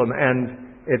 Jerusalem,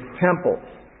 and its temple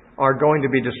are going to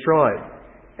be destroyed.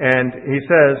 And he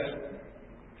says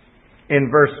in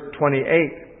verse 28,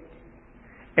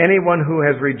 anyone who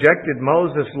has rejected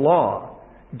Moses' law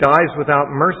dies without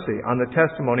mercy on the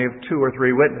testimony of 2 or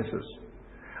 3 witnesses.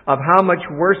 Of how much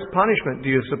worse punishment do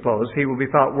you suppose he will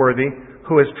be thought worthy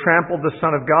who has trampled the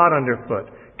Son of God underfoot,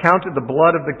 counted the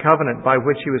blood of the covenant by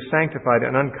which he was sanctified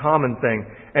an uncommon thing,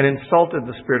 and insulted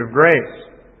the Spirit of grace?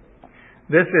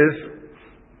 This is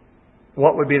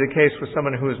what would be the case with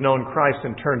someone who has known Christ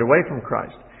and turned away from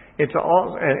Christ. It's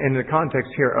all in the context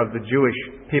here of the Jewish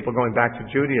people going back to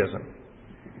Judaism.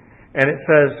 And it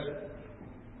says,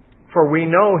 For we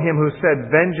know him who said,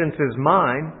 'Vengeance is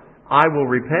mine, I will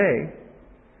repay,'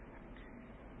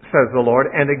 says the Lord.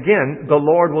 And again, the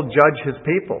Lord will judge his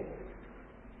people.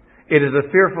 It is a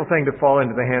fearful thing to fall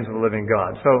into the hands of the living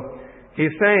God." So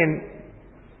he's saying,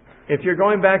 if you're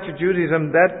going back to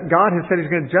Judaism, that God has said he's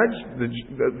going to judge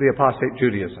the apostate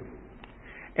Judaism.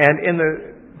 And in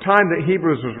the time that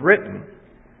Hebrews was written,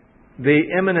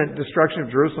 the imminent destruction of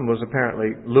Jerusalem was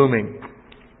apparently looming,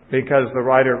 because the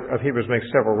writer of Hebrews makes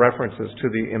several references to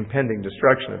the impending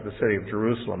destruction of the city of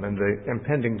Jerusalem and the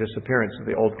impending disappearance of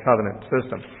the Old Covenant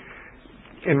system.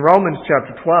 In Romans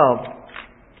chapter 12,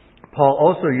 Paul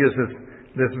also uses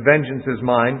this "vengeance is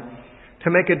mine" to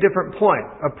make a different point,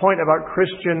 a point about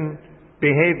Christian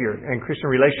behavior and Christian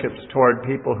relationships toward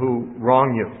people who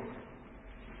wrong you.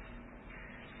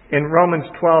 In Romans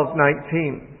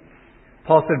 12:19,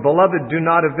 Paul said, "Beloved, do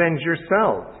not avenge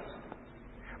yourselves,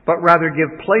 but rather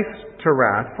give place to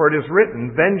wrath, for it is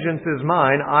written, 'Vengeance is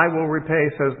mine, I will repay,'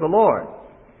 says the Lord."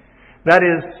 That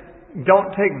is,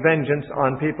 don't take vengeance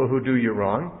on people who do you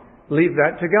wrong. Leave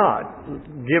that to God.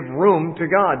 Give room to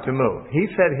God to move. He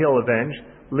said he'll avenge.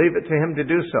 Leave it to him to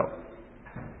do so.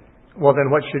 Well, then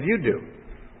what should you do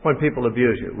when people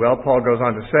abuse you? Well, Paul goes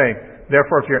on to say,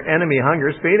 "Therefore, if your enemy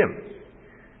hungers, feed him.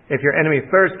 If your enemy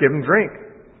thirsts, give him drink."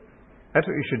 That's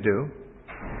what you should do.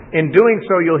 In doing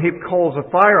so, you'll heap coals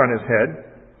of fire on his head.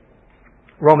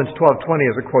 Romans 12:20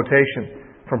 is a quotation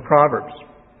from Proverbs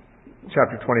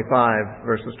chapter 25,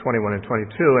 verses 21 and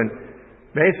 22. And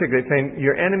basically it's saying,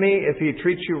 your enemy, if he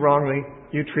treats you wrongly,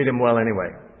 you treat him well anyway.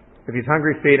 If he's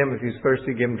hungry, feed him. If he's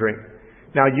thirsty, give him drink.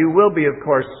 Now, you will be, of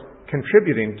course,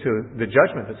 contributing to the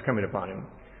judgment that's coming upon him.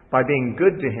 By being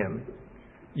good to him,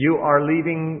 you are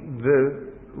leaving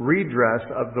the redress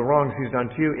of the wrongs he's done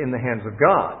to you in the hands of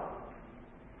God.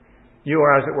 You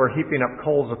are, as it were, heaping up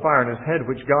coals of fire on his head,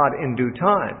 which God, in due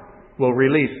time, will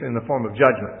release in the form of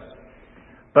judgments.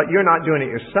 But you're not doing it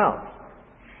yourself.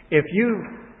 If you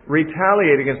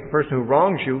retaliate against the person who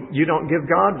wrongs you, you don't give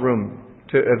God room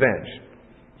to avenge.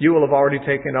 You will have already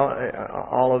taken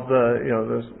all of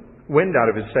the wind out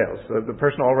of his sails. So the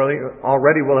person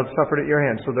already will have suffered at your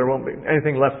hands, so there won't be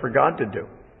anything left for God to do.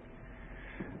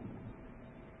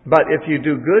 But if you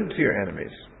do good to your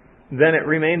enemies, then it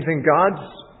remains in God's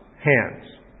hands,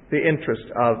 the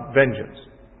interest of vengeance.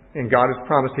 And God has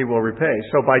promised he will repay.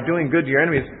 So by doing good to your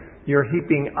enemies, you're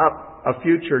heaping up a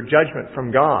future judgment from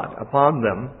God upon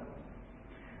them.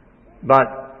 But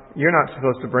you're not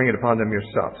supposed to bring it upon them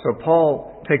yourself. So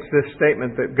Paul takes this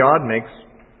statement that God makes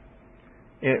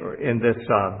in this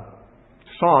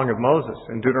song of Moses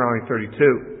in Deuteronomy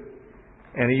 32.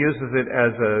 And he uses it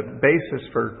as a basis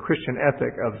for Christian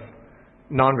ethic of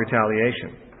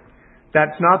non-retaliation.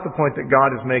 That's not the point that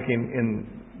God is making in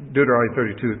Deuteronomy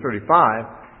 32:35,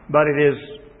 but it is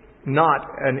not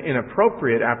an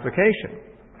inappropriate application.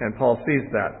 And Paul sees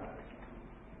that.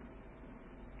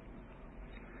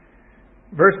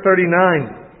 Verse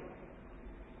 39.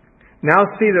 "Now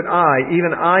see that I,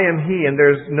 even I am he, and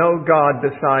there's no God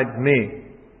besides me.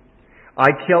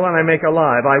 I kill and I make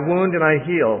alive. I wound and I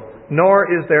heal.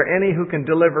 Nor is there any who can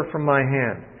deliver from my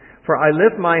hand. For I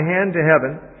lift my hand to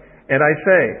heaven, and I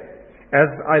say, as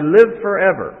I live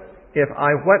forever, if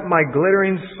I whet my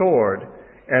glittering sword,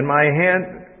 and my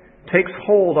hand takes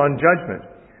hold on judgment,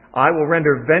 I will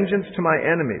render vengeance to my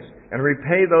enemies, and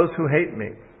repay those who hate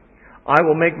me. I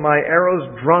will make my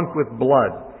arrows drunk with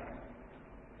blood,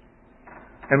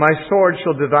 and my sword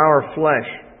shall devour flesh,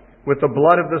 with the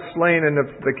blood of the slain and of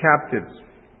the captives,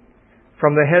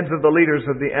 from the heads of the leaders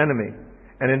of the enemy."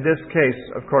 And in this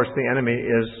case, of course, the enemy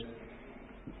is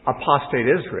apostate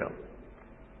Israel.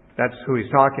 That's who he's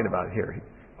talking about here.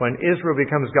 When Israel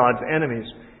becomes God's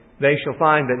enemies, they shall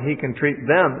find that he can treat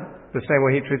them the same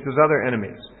way he treats his other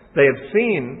enemies. They have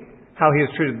seen how he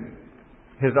has treated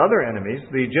his other enemies,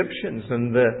 the Egyptians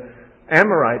and the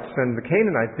Amorites and the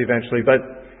Canaanites eventually, but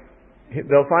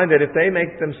they'll find that if they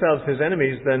make themselves his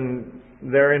enemies, then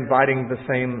they're inviting the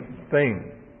same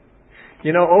thing.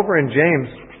 You know, over in James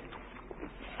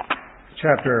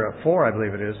chapter 4, I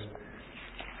believe it is,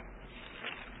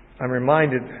 I'm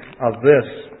reminded of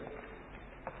this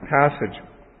passage.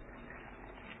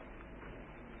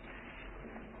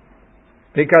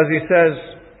 Because he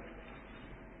says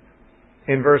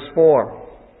in verse 4,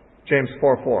 James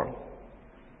 4:4,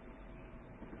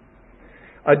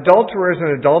 "Adulterers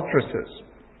and adulteresses,"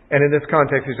 and in this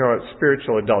context he's talking about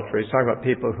spiritual adultery. He's talking about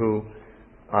people who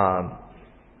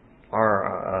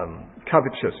are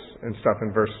covetous and stuff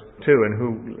in verse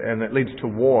 2, and it leads to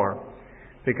war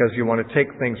because you want to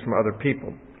take things from other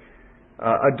people.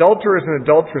 "Adulterers and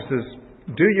adulteresses,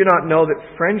 do you not know that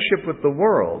friendship with the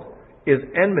world is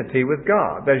enmity with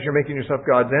God. That is, you're making yourself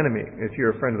God's enemy if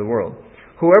you're a friend of the world.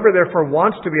 Whoever therefore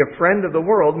wants to be a friend of the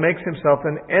world makes himself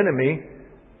an enemy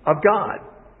of God.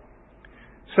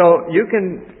 So you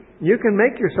can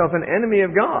make yourself an enemy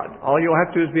of God. All you'll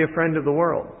have to do is be a friend of the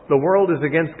world. The world is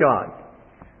against God.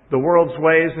 The world's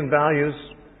ways and values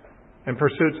and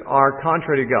pursuits are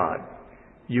contrary to God.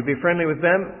 You be friendly with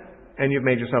them, and you've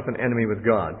made yourself an enemy with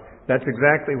God. That's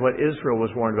exactly what Israel was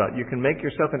warned about. You can make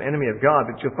yourself an enemy of God,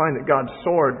 but you'll find that God's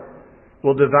sword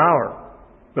will devour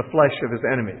the flesh of His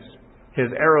enemies. His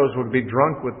arrows will be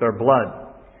drunk with their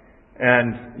blood.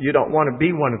 And you don't want to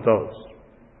be one of those.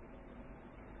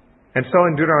 And so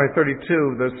in Deuteronomy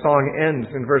 32, the song ends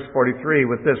in verse 43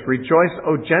 with this: "Rejoice,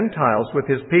 O Gentiles, with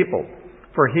His people,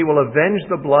 for He will avenge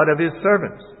the blood of His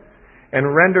servants,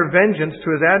 and render vengeance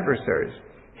to His adversaries.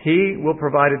 He will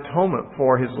provide atonement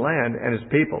for His land and His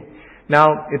people." Now,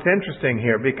 it's interesting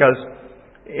here because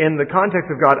in the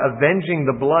context of God avenging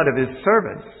the blood of His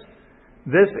servants,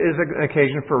 this is an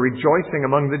occasion for rejoicing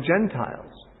among the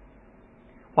Gentiles.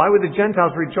 Why would the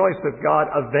Gentiles rejoice that God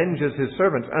avenges His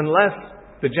servants unless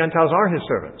the Gentiles are His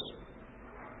servants?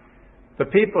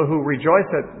 The people who rejoice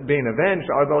at being avenged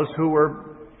are those who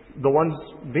were the ones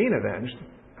being avenged.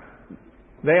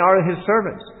 They are His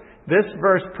servants. This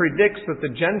verse predicts that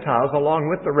the Gentiles, along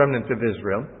with the remnant of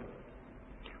Israel,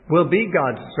 will be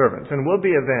God's servants and will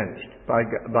be avenged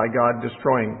by God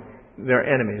destroying their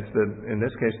enemies, in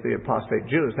this case the apostate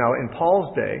Jews. Now, in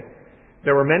Paul's day,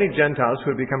 there were many Gentiles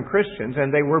who had become Christians,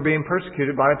 and they were being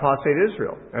persecuted by apostate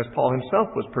Israel, as Paul himself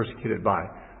was persecuted by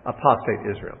apostate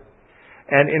Israel.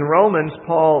 And in Romans,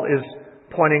 Paul is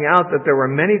pointing out that there were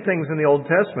many things in the Old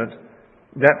Testament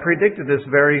that predicted this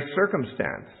very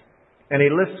circumstance. And he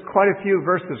lists quite a few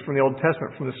verses from the Old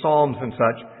Testament, from the Psalms and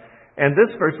such. And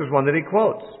this verse is one that he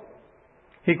quotes.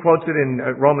 He quotes it in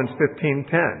Romans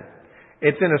 15:10.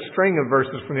 It's in a string of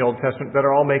verses from the Old Testament that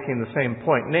are all making the same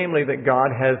point, namely that God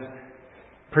has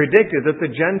predicted that the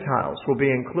Gentiles will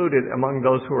be included among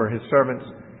those who are His servants,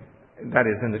 that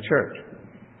is, in the church.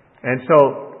 And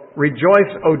so,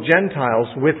 "Rejoice, O Gentiles,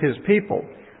 with His people,"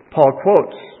 Paul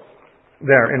quotes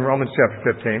there in Romans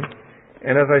chapter 15.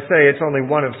 And as I say, it's only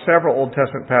one of several Old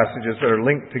Testament passages that are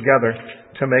linked together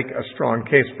to make a strong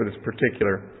case for this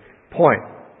particular point.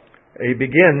 He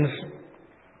begins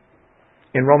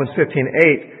in Romans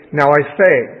 15:8, "Now I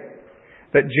say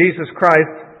that Jesus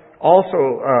Christ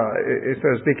also," it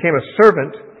says, "became a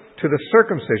servant to the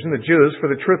circumcision, the Jews, for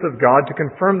the truth of God, to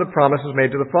confirm the promises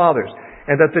made to the fathers,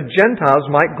 and that the Gentiles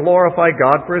might glorify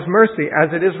God for His mercy,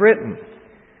 as it is written."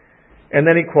 And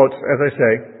then he quotes, as I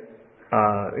say,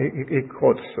 he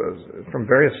quotes from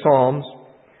various Psalms,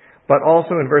 but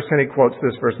also in verse 10 he quotes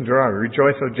this verse in Deuteronomy: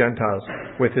 "Rejoice, O Gentiles,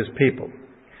 with His people."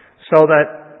 So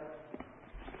that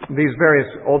these various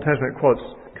Old Testament quotes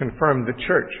confirm the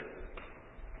church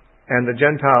and the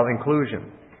Gentile inclusion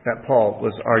that Paul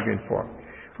was arguing for.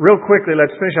 Real quickly,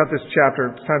 let's finish out this chapter.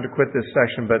 It's time to quit this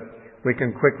section, but we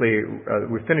can quickly,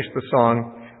 we finished the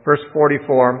song. Verse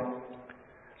 44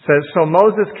 says, "So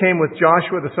Moses came with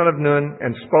Joshua the son of Nun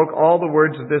and spoke all the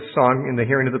words of this song in the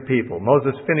hearing of the people.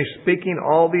 Moses finished speaking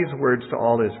all these words to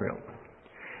all Israel.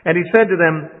 And he said to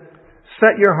them,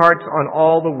 'Set your hearts on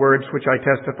all the words which I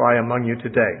testify among you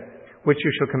today, which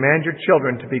you shall command your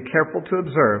children to be careful to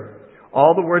observe,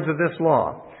 all the words of this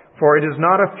law. For it is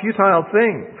not a futile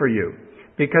thing for you,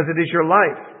 because it is your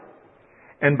life.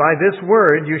 And by this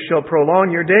word you shall prolong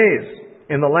your days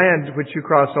in the land which you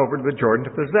cross over to the Jordan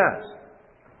to possess.'"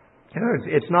 In other words,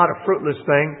 it's not a fruitless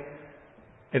thing.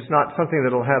 It's not something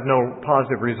that will have no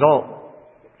positive result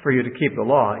for you to keep the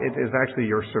law. It is actually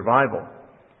your survival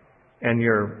and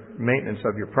your maintenance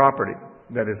of your property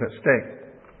that is at stake.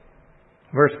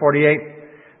 Verse 48,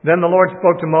 "Then the Lord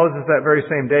spoke to Moses that very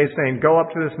same day, saying, 'Go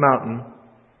up to this mountain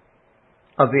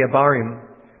of the Abarim,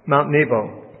 Mount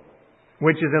Nebo,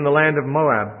 which is in the land of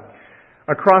Moab,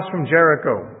 across from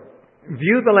Jericho.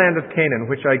 View the land of Canaan,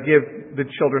 which I give the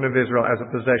children of Israel as a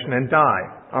possession, and die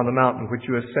on the mountain which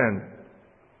you ascend.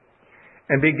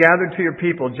 And be gathered to your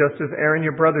people, just as Aaron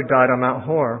your brother died on Mount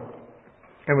Hor,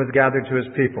 and was gathered to his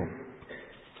people.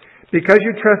 Because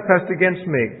you trespassed against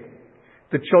me,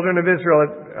 the children of Israel,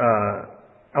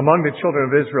 among the children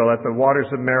of Israel at the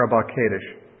waters of Meribah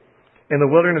Kadesh, in the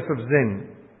wilderness of Zin,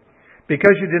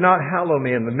 because you did not hallow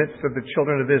me in the midst of the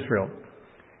children of Israel.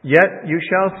 Yet you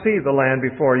shall see the land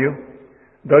before you,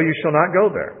 though you shall not go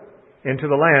there, into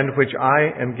the land which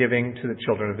I am giving to the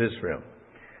children of Israel."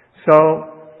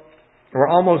 So, we're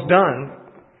almost done.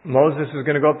 Moses is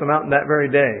going to go up the mountain that very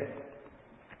day.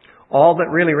 All that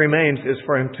really remains is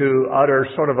for him to utter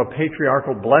sort of a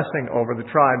patriarchal blessing over the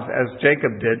tribes, as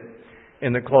Jacob did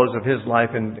in the close of his life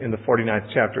in the 49th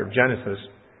chapter of Genesis.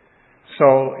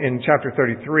 So in chapter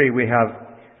 33, we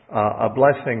have a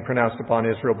blessing pronounced upon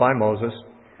Israel by Moses,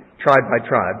 tribe by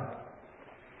tribe,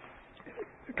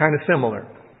 kind of similar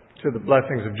to the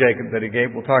blessings of Jacob that he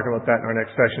gave. We'll talk about that in our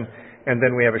next session. And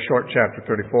then we have a short chapter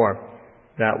 34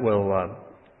 that will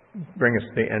bring us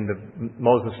to the end of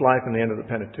Moses' life and the end of the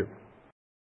Pentateuch.